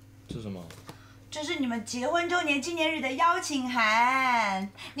这是什么？这是你们结婚周年纪念日的邀请函。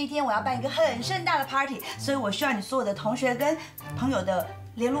那天我要办一个很盛大的 party， 所以我需要你所有的同学跟朋友的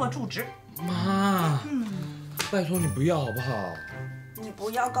联络住址。妈，拜托你不要好不好？你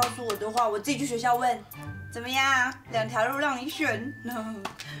不要告诉我的话，我自己去学校问。怎么样？2条路让你选。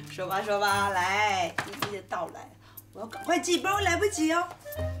说吧说吧，来，弟弟的到来，我要赶快寄，不然会来不及哦。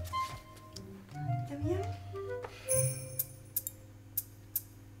怎么样？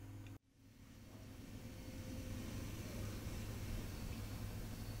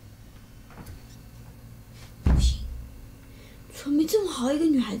不行，纯美这么好一个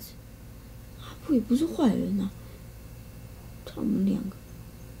女孩子，阿婆也不是坏人啊。他们2个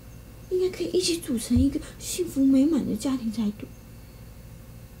应该可以一起组成一个幸福美满的家庭才对。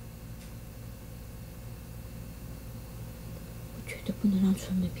我绝对不能让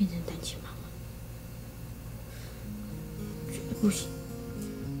纯美变成单亲妈妈，绝对不行。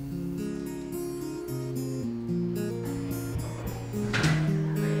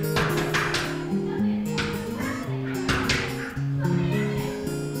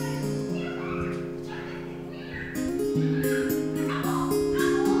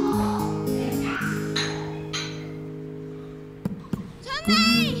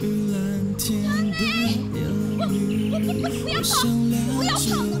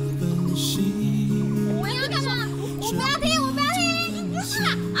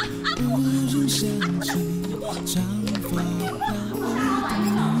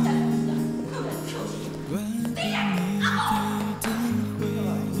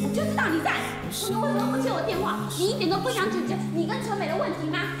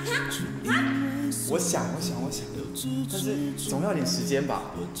但是总要点时间吧。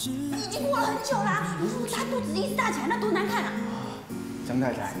已经过了很久啦，如果他肚子一直大起来，那多难看啊！江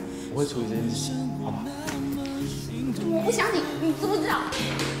太太，我会处理这件事情，好吗？我不相信，你知不知道？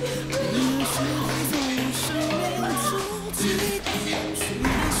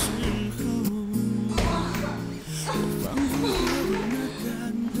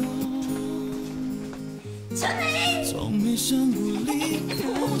陈美，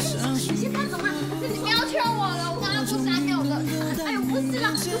你先放手嘛！你不要劝我了，我刚刚不是还没有的。哎呦，不是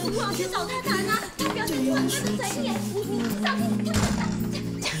啦，就是我想去找他谈啊，他表现出很大的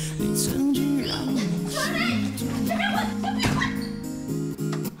诚意，你上去就陈美，这边滚，这边滚！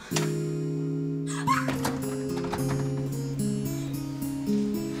哎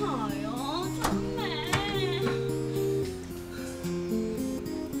呦，陈美！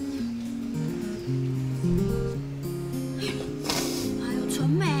哎呦，纯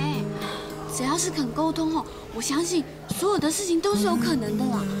美，只要是肯沟通哦，我相信所有的事情都是有可能的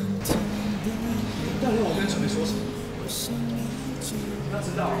啦。要问我跟纯美说什么？你要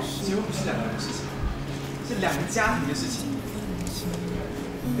知道，结婚不是2个人的事情，是2个家庭的事情。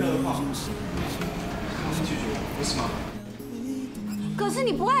更何况，他先拒绝我，不是吗？可是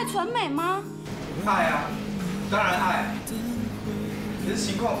你不爱纯美吗？爱啊，当然爱。可是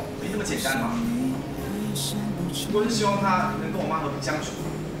情况没那么简单嘛。我是希望他能跟我妈和平相处。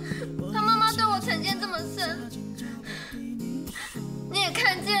他妈妈对我成见这么深，你也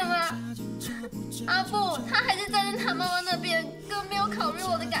看见吗？阿布，他还是站在他妈妈那边，根本没有考虑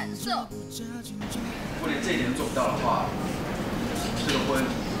我的感受。如果连这一点都做不到的话，这个婚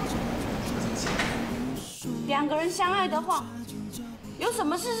怎么结？两个人相爱的话，有什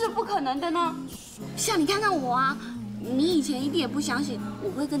么事是不可能的呢？像你看看我啊，你以前一定也不相信我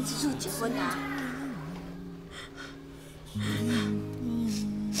会跟直树结婚的啊。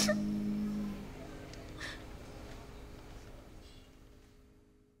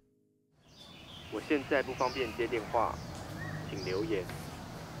我现在不方便接电话，请留言。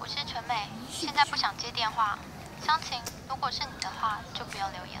我是纯美，现在不想接电话。湘琴，如果是你的话，就不要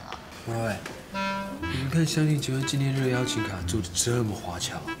留言了。喂，你们看湘琴结婚纪念日邀请卡做的这么花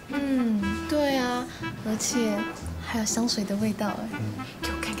俏。对啊，而且还有香水的味道哎。给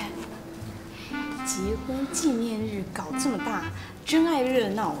我看看，结婚纪念日搞这么大，真爱热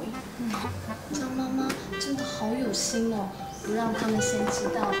闹哎。张妈妈真的好有心哦，不让他们先知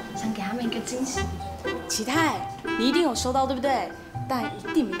道，想给他们一个惊喜。启泰，你一定有收到对不对？但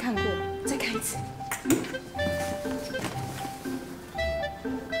一定没看过，再看一次。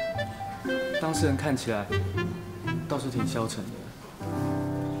当事人看起来倒是挺消沉的。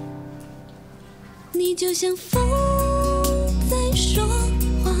你就像风在说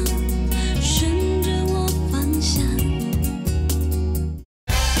话，顺着我方向。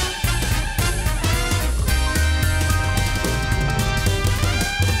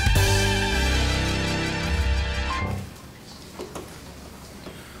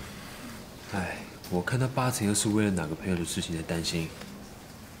哎，我看他8成又是为了哪个朋友的事情在担心。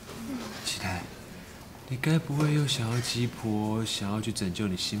启泰，你该不会又想要鸡婆，想要去拯救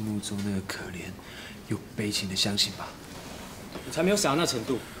你心目中那个可怜又悲情的湘琴吧？我才没有想到那程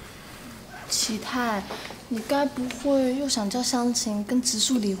度。启泰，你该不会又想叫湘琴跟直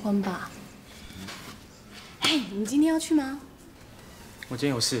树离婚吧？嘿，你今天要去吗？我今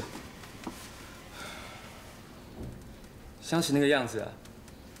天有事。湘琴那个样子啊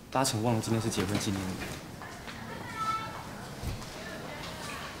，8成忘了今天是结婚纪念日。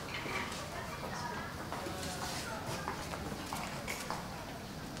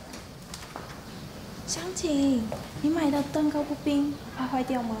湘琴，你买的蛋糕不冰，怕坏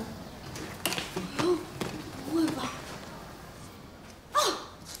掉吗？不会吧？啊！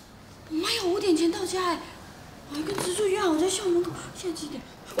我妈有5点前到家哎，我还跟直树约好在校门口，现在几点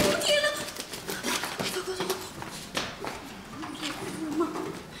？5点了！走快走快！妈，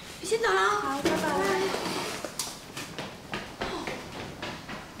你先走了啊！好，拜拜。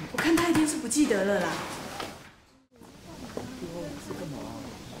我看他一定是不记得了啦。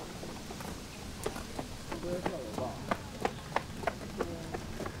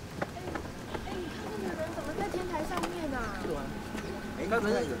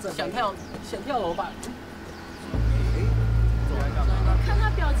想跳楼吧？看他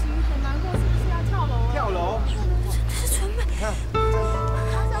表情很难过，是不是要跳楼啊？跳楼？这是纯美。你看，他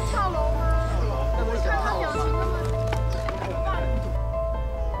是要跳楼吗？那我想跳表情那么……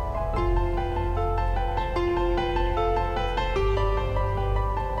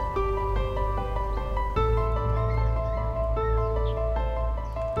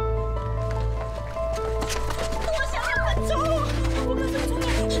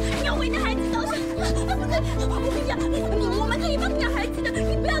我们可以帮养孩子的，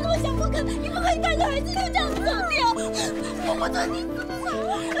你不要那么想不可，你不可以带着孩子就这样走掉。我不准你这么做，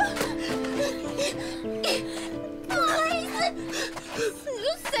不好意思。你说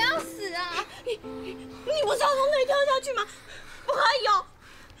谁要死啊？你不是要从那里跳下去吗？不可以哦。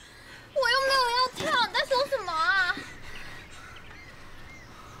我又没有要跳，你在说什么啊？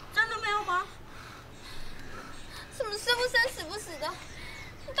真的没有吗？什么生不生死不死的？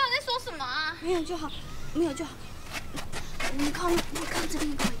你到底在说什么啊？没有就好，没有就好。你靠这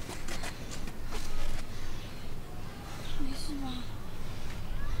边可以。没事吧？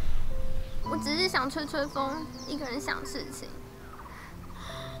我只是想吹吹风，一个人想事情。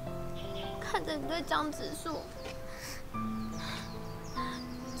看着你对江直树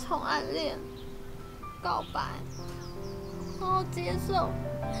从暗恋、告白，然后接受，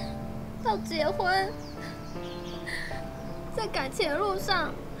到结婚，在感情的路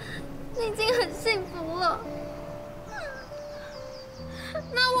上，你已经很幸福了。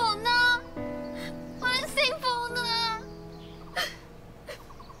那我呢？我的幸福呢？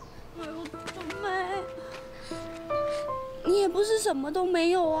哎呦，纯美，你也不是什么都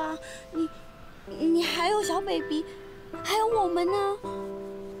没有啊，你还有小 baby， 还有我们呢。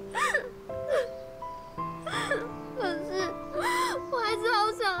可是我还是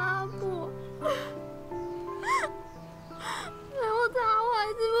好想阿布，没有他我还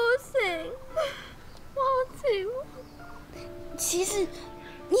是不行，我好寂寞。其实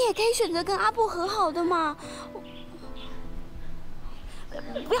你也可以选择跟阿布和好的嘛。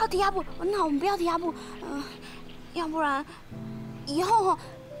不要提阿布，那我们不要提阿布，要不然以后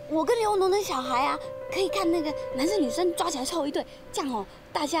我跟刘农的小孩啊，可以看那个男生女生抓起来凑一对，这样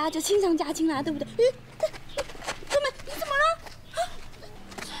大家就亲上加亲啦，对不对？春梅，你怎么了？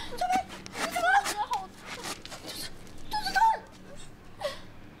春梅，你怎么了？肚子痛，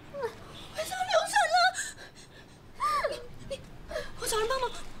还是要流产了。我找人帮忙，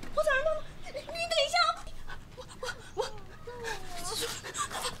你等一下，我，直树，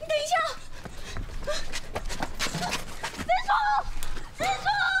你等一下。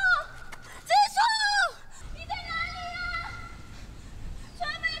直树，你在哪里啊？春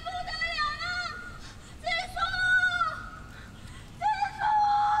梅不得了了！直树。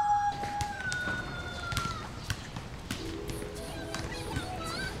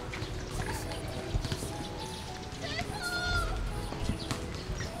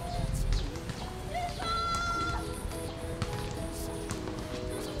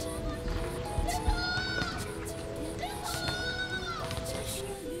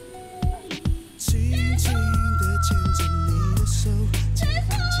轻轻地牵着你的手，尽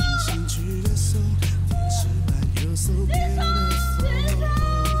放进心去的手，天使般又 so beautiful，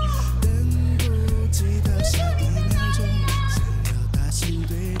 等不及到下一秒钟，想要大声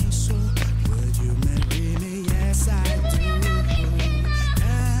对你说 Would you marry me? Yes I do。 看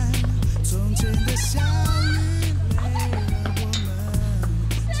从前的小雨泪让我们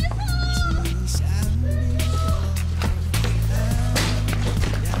紧紧相依，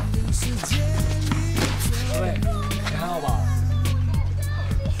两人世界。喂，你还好吧？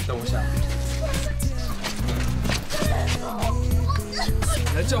等我一下。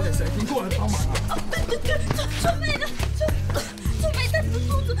你来叫给谁？你过来帮忙啊！春梅的，春梅带着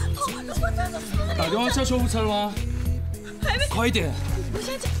肚子痛，打电话叫救护车了吗？还没。快一点！我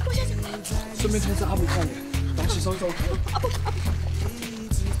先讲。顺便通知阿布快点，东西收一收。阿布，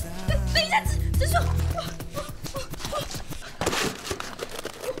等一下，直树。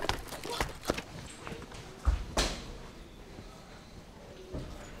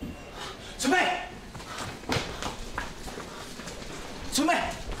春妹，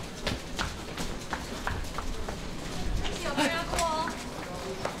有没有过？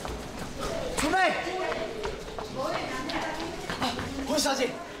春妹，黄小姐，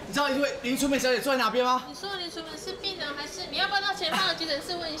你知道一位林春梅小姐坐在哪边吗？你说的林春梅是病人还是？你要不要到前方的急诊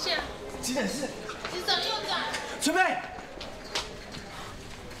室问一下？急诊室。直走右转。春妹，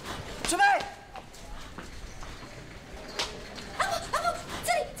春妹。阿布，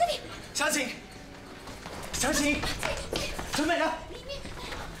这里。湘琴，春妹呢？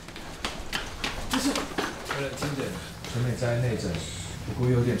就是。为了经典，春美在内诊，不过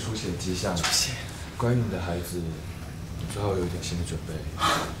有点出血迹象。出血。关于你的孩子，你最好有一点心理准备。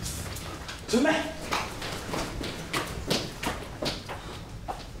春妹。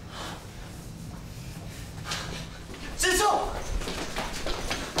直树，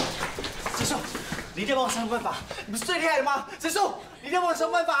你一定要帮我想办法！你不是最厉害的吗？直树，你一定要帮我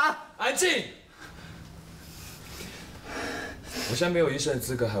想办法啊！安静！我现在没有医生的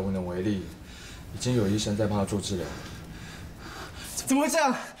资格，还无能为力。已经有医生在帮他做治疗。怎么会这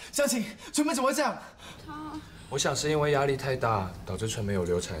样？湘琴，春梅怎么会这样？我想是因为压力太大，导致春梅有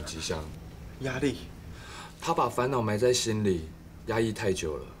流产的迹象。压力？她把烦恼埋在心里，压抑太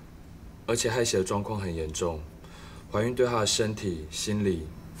久了，而且害血的状况很严重，怀孕对她的身体、心理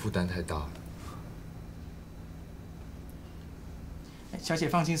负担太大了。小姐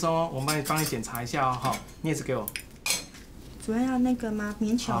放轻松哦，我们帮你检查一下哦，好，镊子给我。主任要那个吗？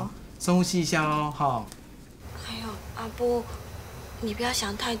棉球。深呼吸一下哦，好。还有阿波，你不要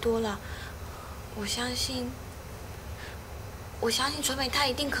想太多了，我相信春梅她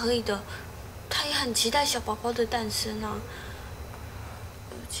一定可以的，她也很期待小宝宝的诞生啊。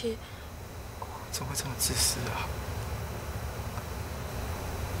而且，怎么会这么自私啊？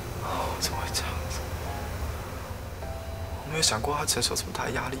怎么会这样子？我没有想过她承受这么大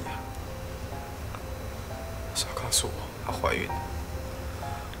的压力啊！小告诉我她怀孕了，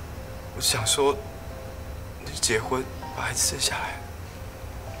我想说，那就结婚，把孩子生下来。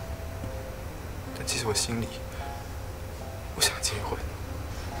但其实我心里不想结婚，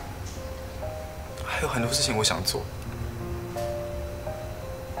还有很多事情我想做，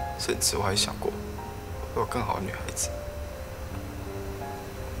甚至我还想过会有更好的女孩子。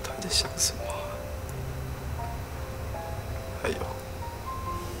到底在想什么啊？还有，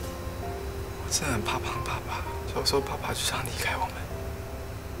我真的很怕帮爸爸，有时候爸爸就想离开我们，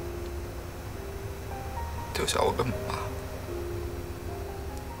丢下我跟妈妈。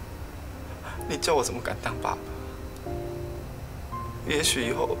你叫我怎么敢当爸爸？也许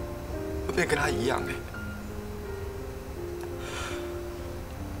以后会变跟他一样哎。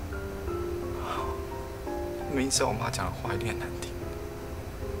明知道我妈讲的话一定很难听，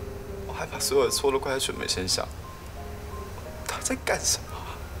我还把所有的错都怪在纯美身上。她在干什么？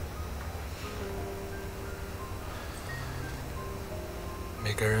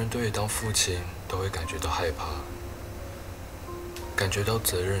每个人对于当父亲都会感觉到害怕，感觉到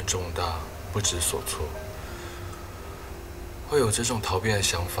责任重大，不知所措，会有这种逃避的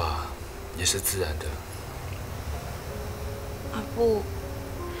想法，也是自然的。啊不，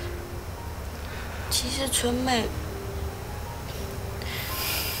其实纯美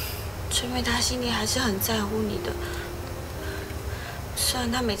她心里还是很在乎你的，虽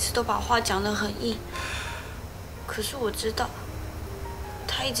然她每次都把话讲得很硬，可是我知道，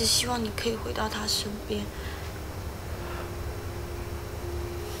她一直希望你可以回到她身边。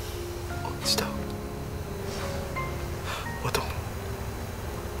我知道，我懂，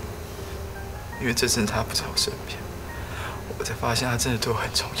因为这阵子他不在我身边，我才发现他真的对我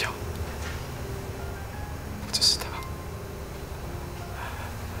很重要。不只是他，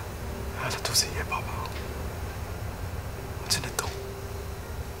还有他肚子里的宝宝，我真的懂，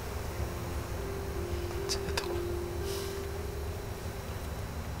真的懂。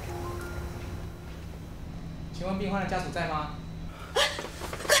请问病患的家属在吗？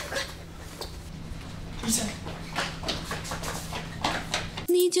医生。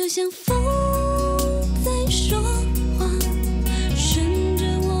你就像风在说话，顺着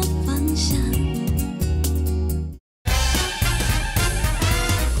我方向。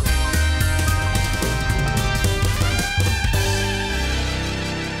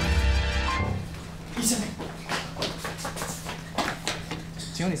医生，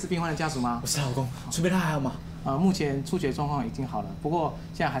请问你是病患的家属吗？我是老公，准备他还好吗？目前出血状况已经好了，不过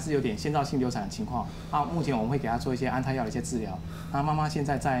现在还是有点先兆性流产的情况。目前我们会给他做一些安胎药的一些治疗。妈妈现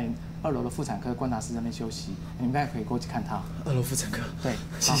在在2楼的妇产科观察室那边休息，你们大概可以过去看她。2楼妇产科。对，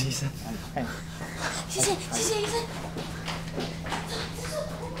谢谢医生。哎，谢谢医生。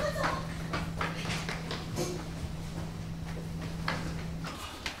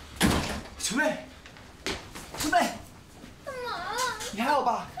纯美，纯美，干嘛？你还好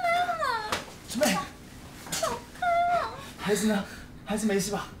吧？还好吗？纯美，走开啊！孩子呢？孩子没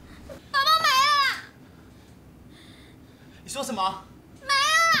事吧？宝宝没了啦！你说什么？没了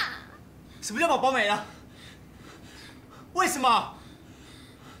啦！什么叫宝宝没了？为什么？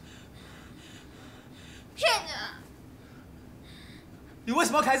骗人！你为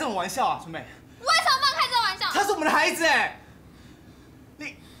什么要开这种玩笑啊，纯美？为什么不能开这玩笑？他是我们的孩子哎！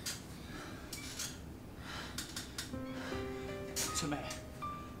你，纯美，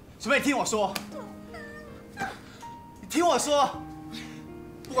纯美，听我说，你听我说，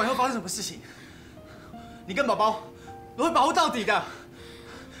不管要发生什么事情，你跟宝宝我会保护到底的，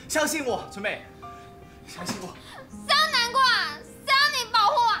相信我，纯美，相信我。谁要难过啊？谁要你保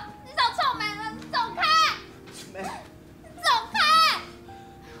护啊？你少臭美了，走开！纯美，走开！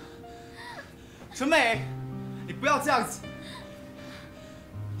纯美，你不要这样子。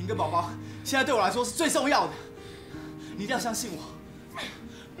你跟宝宝现在对我来说是最重要的，你一定要相信我。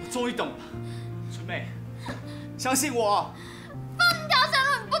我终于懂了，纯美，相信我。放你条生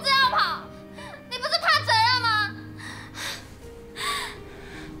路，你不知道跑，你不是怕责任吗？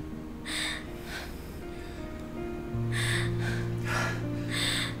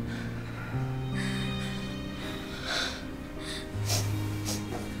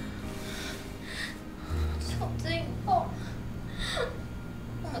从今以后，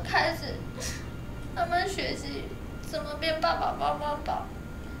我们开始慢慢学习怎么变爸爸妈妈吧。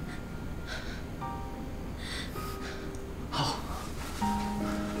好。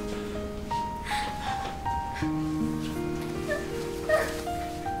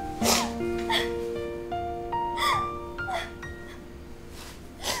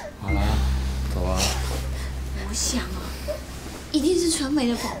好啦，走啊。我想啊，一定是纯美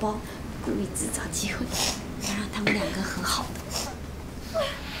的宝宝故意制造机会，要让他们两个和好的。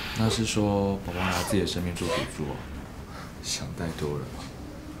那是说宝宝拿自己的生命做赌注哦，想太多了吧？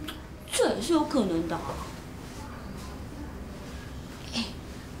这也是有可能的。哎，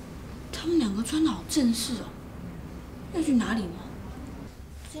他们两个穿得好正式哦，要去哪里吗？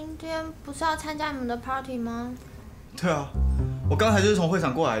今天不是要参加你们的 party 吗？对啊，我刚才就是从会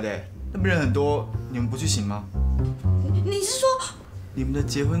场过来的，那边人很多，你们不去行吗？你是说你们的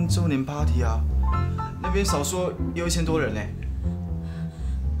结婚周年 party 啊？那边少说有1000多人嘞。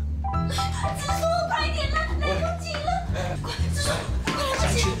直树，快一点啦，来不及了！快，直树，快来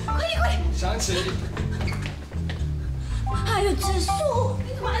不及，快点！湘琴，哎呦，直树，你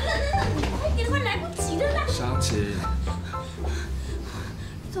完了，你快点，快来不及了啦！湘琴，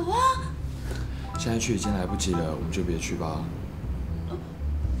走啊！现在去已经来不及了，我们就别去吧。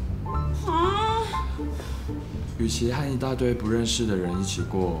啊！与其和一大堆不认识的人一起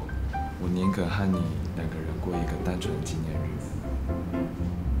过，我宁可和你2个人过一个单纯的纪念日。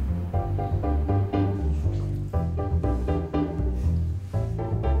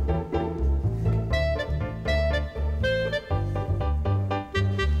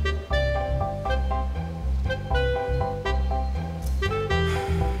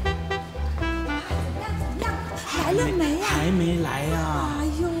来了没呀？还没来啊！哎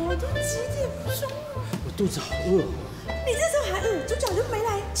呦，都几点钟了？我肚子好饿。你这时候还饿，主角就没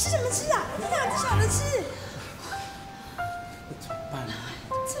来，吃什么吃啊？你哪只想着吃？怎么办啊？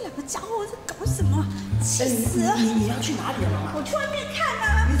这2个家伙在搞什么？气死了！你要去哪里啊，妈妈？我去外面看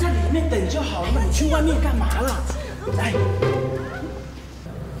啊。你在里面等就好了嘛，你去外面干嘛啦？来。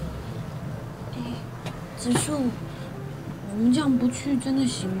直树，我们这样不去真的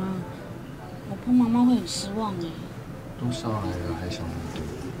行吗？我怕妈妈会很失望哎。都上来了，还想那么多？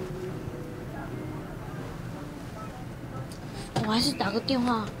我还是打个电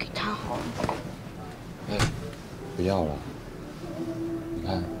话给他好了。哎，不要了。你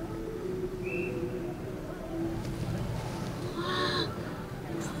看，哇，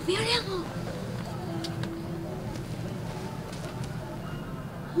好漂亮哦！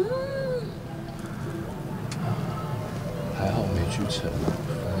还好没去成，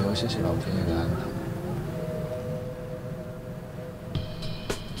反正要谢谢老天爷的安排。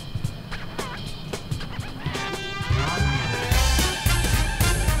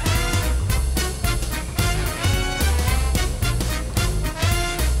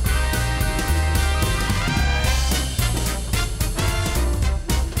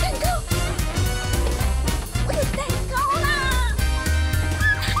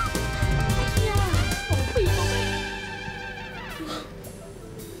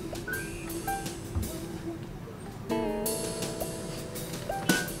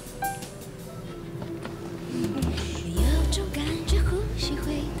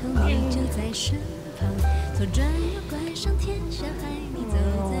身旁，左转右拐上天下海，你走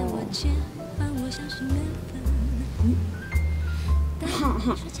在我前方，我相信缘分。但你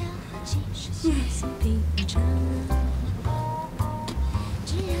说恰好其实心思平常，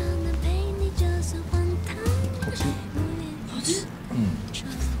只要能陪你，就算荒唐。好吃，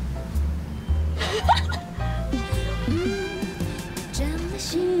真的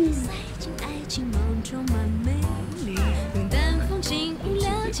心塞进爱情梦，充满美丽，平淡风轻预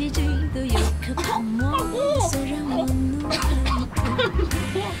料奇迹都有可盼望。虽然我努力，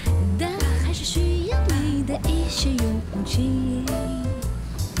但还是需要你的一些勇气。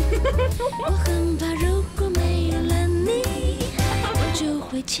我很怕，如果没有了你，我就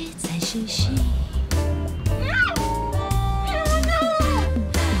会气再兮兮。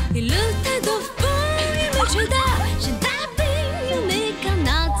一路太多风雨没吹到，像大冰有你靠脑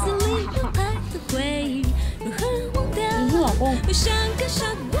子里有太多回忆，如何忘掉？我像个傻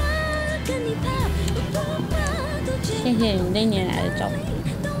瓜跟你跑，我不怕多久。谢谢你那年来的照顾。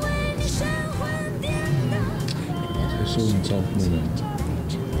谁说你照顾人？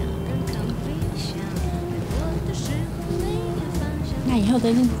那以后的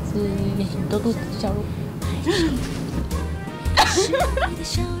日子也请多多指教喽。是你的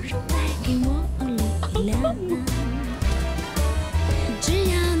笑容带给我力量，只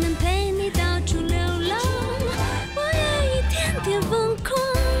要能陪你到处流浪，我愿意天天疯狂。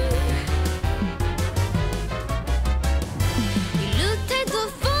一路太多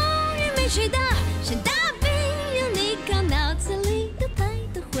风雨没吹到，像大冰有你靠脑子里有太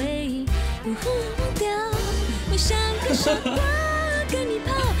多回忆，如何忘掉？我像个傻瓜跟你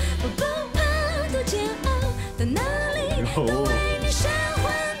跑，我不怕多煎熬，到哪里都为你神魂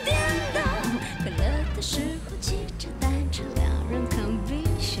颠倒。快乐的时候骑着单车，两人看冰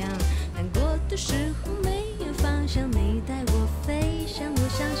箱；难过的时候没有方向，你带我飞翔。我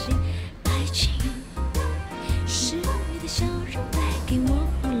相信爱情是你的笑容带给我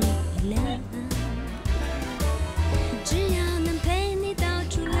力量，只要能陪你到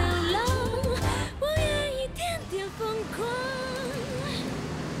处流浪，我愿意天天疯狂。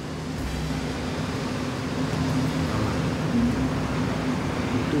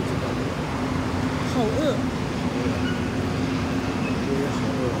肚子饿，好饿，我也好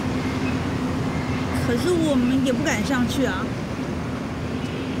饿。可是我们也不敢上去啊。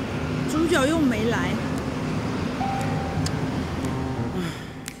出角又没来。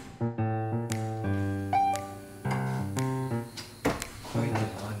快一点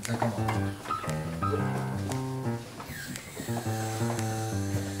啊！你在干嘛？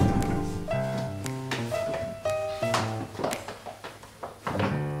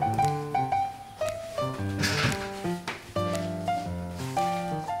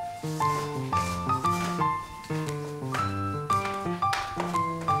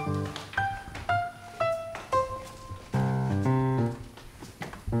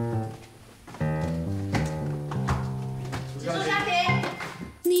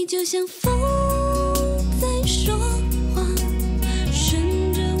你就像风在说话，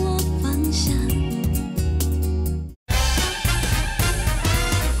顺着我方向。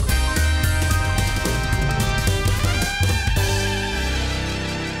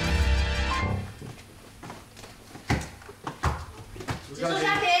直树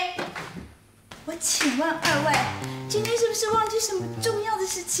家庭，我请问二位，今天是不是忘记什么重要的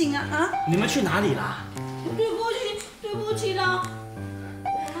事情啊？啊？你们去哪里啦？对不起啦。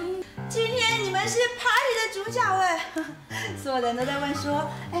今天你们是 party 的主角哎，所有人都在问说，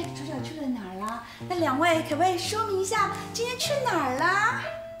哎，主角去了哪儿啦？那两位可不可以说明一下今天去哪儿啦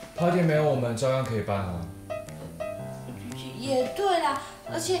 ？party 没有我们照样可以办啊。也对啦，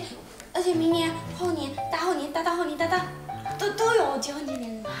而且明年、后年、大后年、大后年、都有结婚纪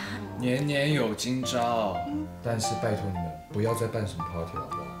念日。年年有今朝，但是拜托你们不要再办什么 party 了，好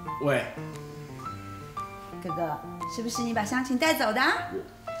不好？喂，哥哥，是不是你把湘琴带走的啊？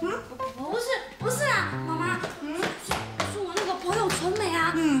不是啦，妈妈，是我那个朋友纯美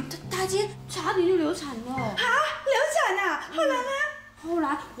啊，她今天差点就流产了。啊，流产啊？后来呢？后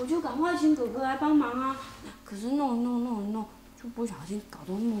来我就赶快请哥哥来帮忙啊，可是弄就不小心搞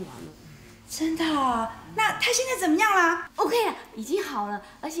都弄完了。真的啊？那她现在怎么样啦 ？OK 了，已经好了，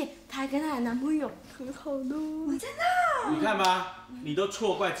而且她还跟她的男朋友很好的。真的？你看吧，你都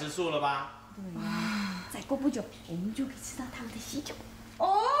错怪直树了吧？对呀，再过不久我们就可以吃到他们的喜酒。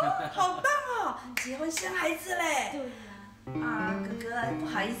哦，好棒哦！结婚生孩子嘞！对呀。啊，哥哥，不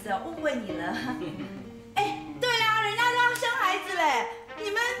好意思哦，误会你了。哎，对啊，人家都要生孩子嘞，你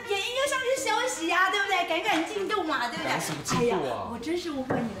们也应该上去休息呀，对不对？赶进度嘛，对不对？赶什么进度啊？我真是误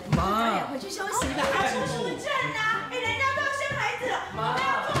会你了，你早点回去休息吧。啊，出什么证啊？哎，人家都要生孩子了，不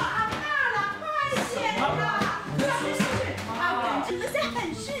要做阿嬷了，快点啦！上去！啊，赶紧，你们在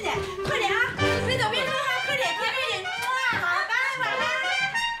很事呢，快点啊！边走边喝哈，快点，快点！好了，拜拜，晚安。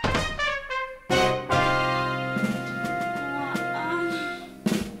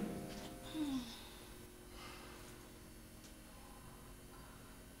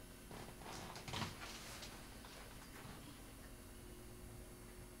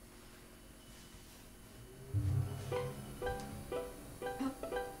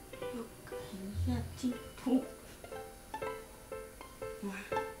地图。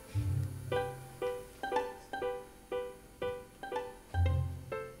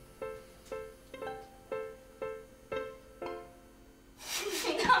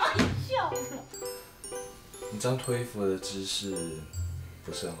你干嘛笑呢？你这样脱衣服的姿势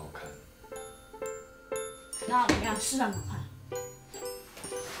不是很好看。那怎么样？是很好看。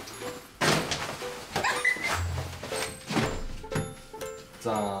这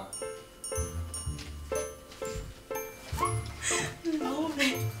样啊。老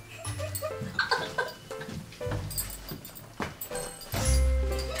美。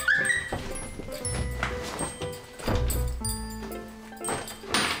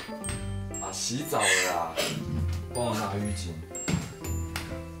啊，洗澡了啦，帮我拿浴巾。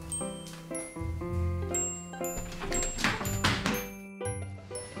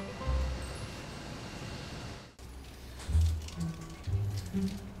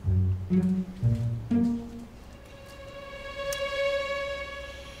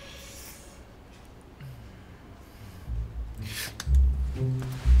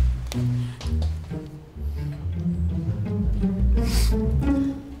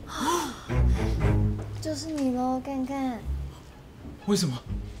就是你喽，看看。为什么？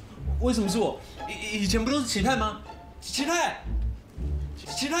为什么是我？以前不都是启泰吗？启泰，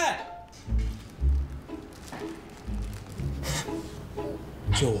启泰，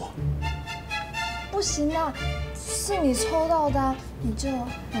救我！不行啦，是你抽到的啊，你就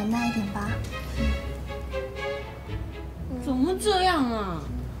忍耐一点吧。怎么这样啊？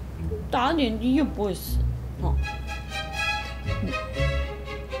打点滴又不会死，哦。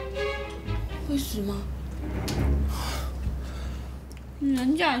会死吗？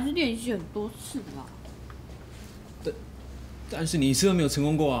人家也是练习很多次啦。但是你一次都没有成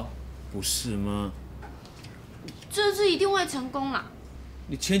功过啊，不是吗？这次一定会成功啦！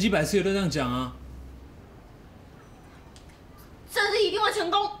你前几百次也都这样讲啊。这次一定会成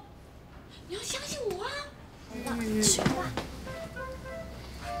功，你要相信我啊！去吧。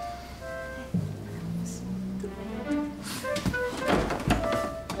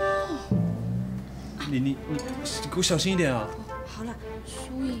你给我小心一点啊！好了，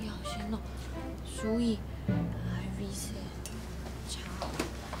输液要先弄，输液 ，IVC， 查，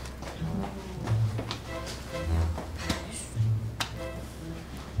排水。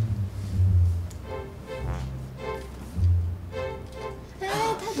哎，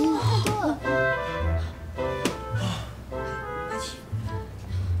太多了，太多了。阿奇，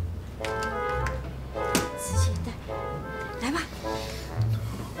止血带，来吧。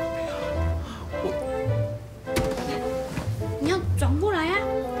你要转过来啊！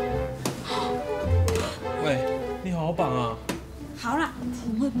喂，你好好绑啊！好了，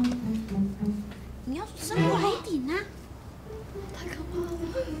我会帮。你要伸过来一点啊！太可怕了！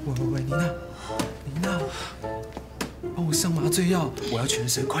喂，妮娜，帮我上麻醉药，我要全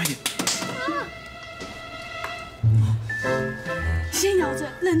身，快点！先咬着，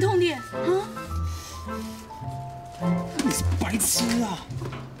忍痛点啊！你是白痴啊！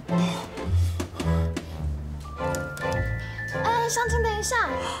哎，湘琴，等一下，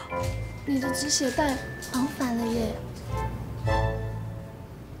你的止血带绑反了耶！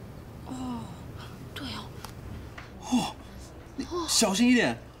对哦，哦，你小心一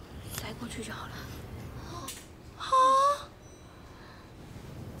点。塞过去就好了。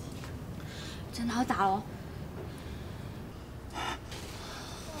真的要打哦！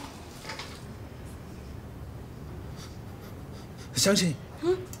湘琴，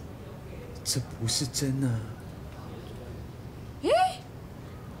这不是真的。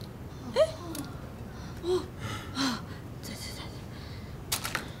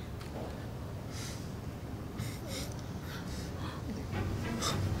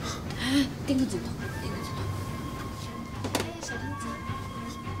垫个枕头，垫个枕头。哎，小心点。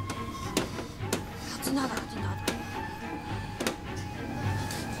真的要打，真的要打。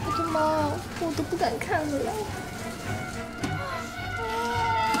我的妈，我都不敢看了。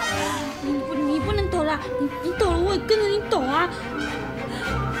你不能抖啦！你抖了，我也跟着你抖啊！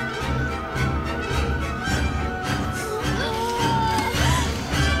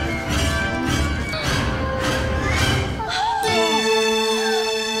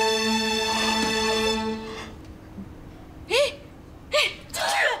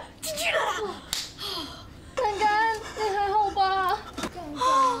进去了啦！干干，你还好吧？干干，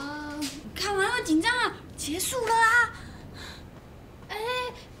看完会紧张啊，结束了啊！哎，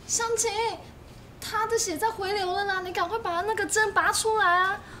湘琴，他的血在回流了啦，你赶快把那个针拔出来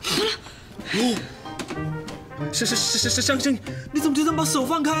啊！好了。湘琴，你怎么就这样把手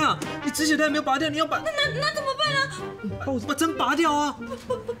放开啊？你止血带没有拔掉，你要把……那怎么办呢？把针拔掉啊！拔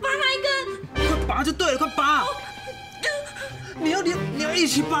哪一根？快拔就对了，快拔！你要一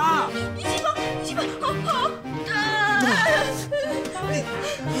起拔！一起拔，好。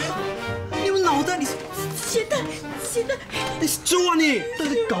你有脑袋？你血带，你是猪啊你！到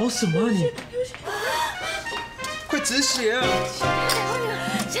底搞什么啊你？快止血啊！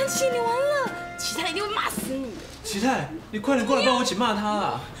湘琴，你完了，启太一定会骂死你。启太，你快点过来帮我一起骂他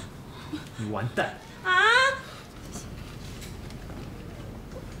啊！你完蛋！啊！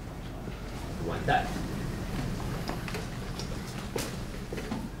完蛋！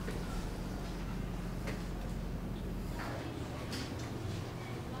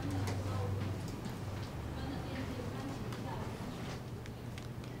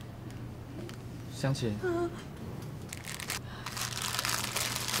湘琴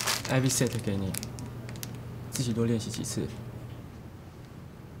，IV set 给你，自己多练习几次。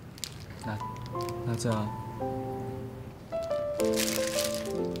那这样。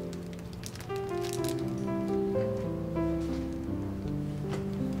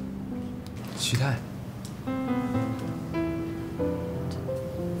启太，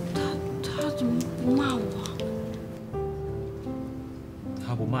他怎么不骂我啊？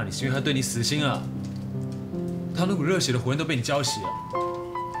他不骂你是因为他对你死心了，他那股热血的魂都被你浇熄了。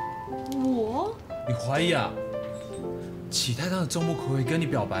我？你怀疑啊？启太当着众目睽睽跟你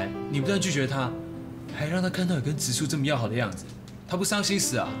表白，你不但拒绝他，还让他看到你跟直树这么要好的样子，他不伤心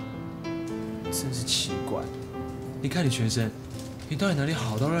死啊？真是奇怪。你看你全身，你到底哪里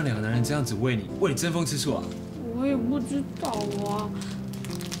好到让两个男人这样子为你争风吃醋啊？我也不知道啊。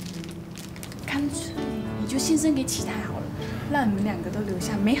干脆你就献身给启太好了，让你们两个都留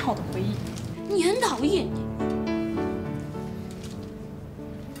下美好的回忆。你很讨厌。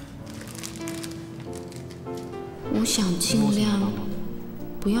我想尽量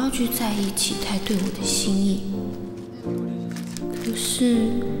不要去在意启太对我的心意，可可是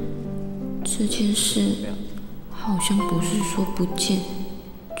这件事好像不是说不见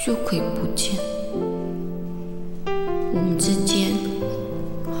就可以不见，我们之间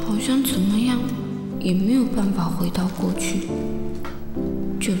好像怎么样也没有办法回到过去，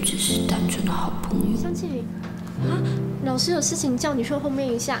就只是单纯的好朋友。湘琴，啊，老师有事情叫你去后面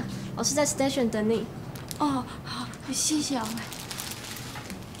一下，老师在 station 等你。哦，好，谢谢老妹。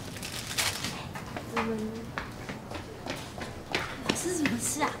老师什么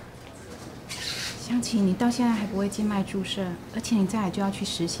事啊？湘琴，你到现在还不会静脉注射，而且你再来就要去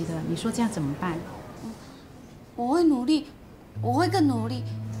实习了，你说这样怎么办？我会努力，我会更努力。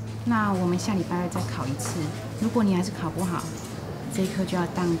那我们下礼拜二再考一次，如果你还是考不好，这一科就要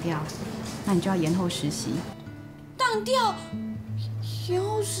当掉，那你就要延后实习。当掉？延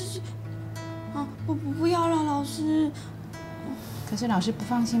后实习？啊，不要了，老师。可是老师不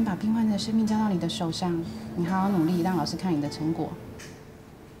放心把病患的生命交到你的手上，你好好努力，让老师看你的成果。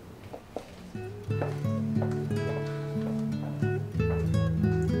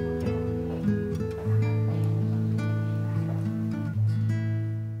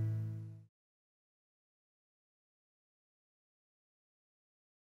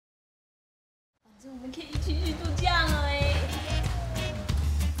我们可以一起去度假了哎！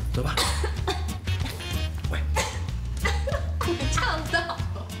走吧。喂，我呛到。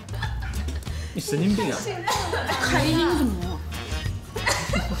你神经病啊！开心什么？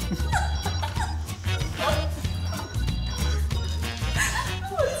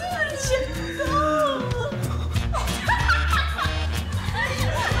我真的想到。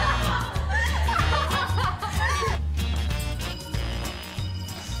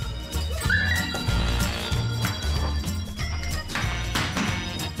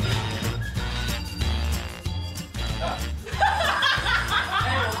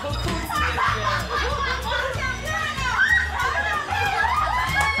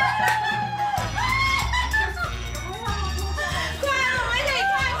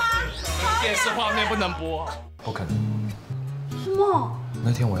电视画面不能播。不可能。什么？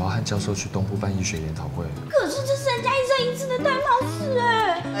那天我要和教授去东部办医学研讨会。可是这是人家1生1次的戴帽式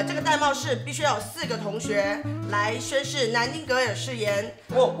哎。这个戴帽式必须要有4个同学来宣誓南丁格尔誓言。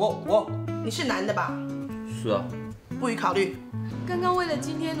我，你是男的吧？是啊。不予考虑。刚刚为了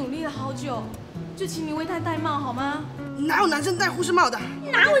今天努力了好久，就请你为他戴帽好吗？哪有男生戴护士帽的？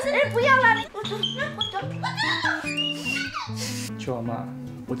哪回事？不要啦！秋儿妈，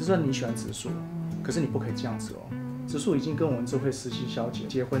我就知道你喜欢直树，可是你不可以这样子哦。直树已经跟我们这位实习小姐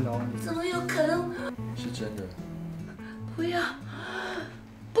结婚哦。怎么有可能？是真的。不要，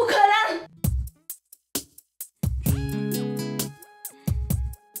不可能！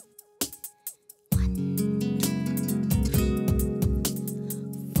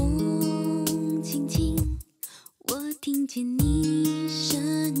风轻轻，我听见你声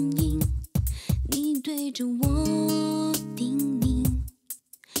音，你对着我叮咛，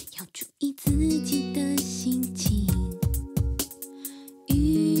要注意自己的心情。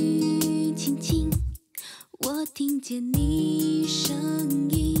雨轻轻，我听见你声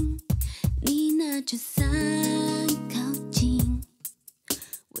音，你拿着伞靠近，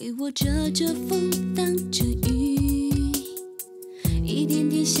为我遮着风。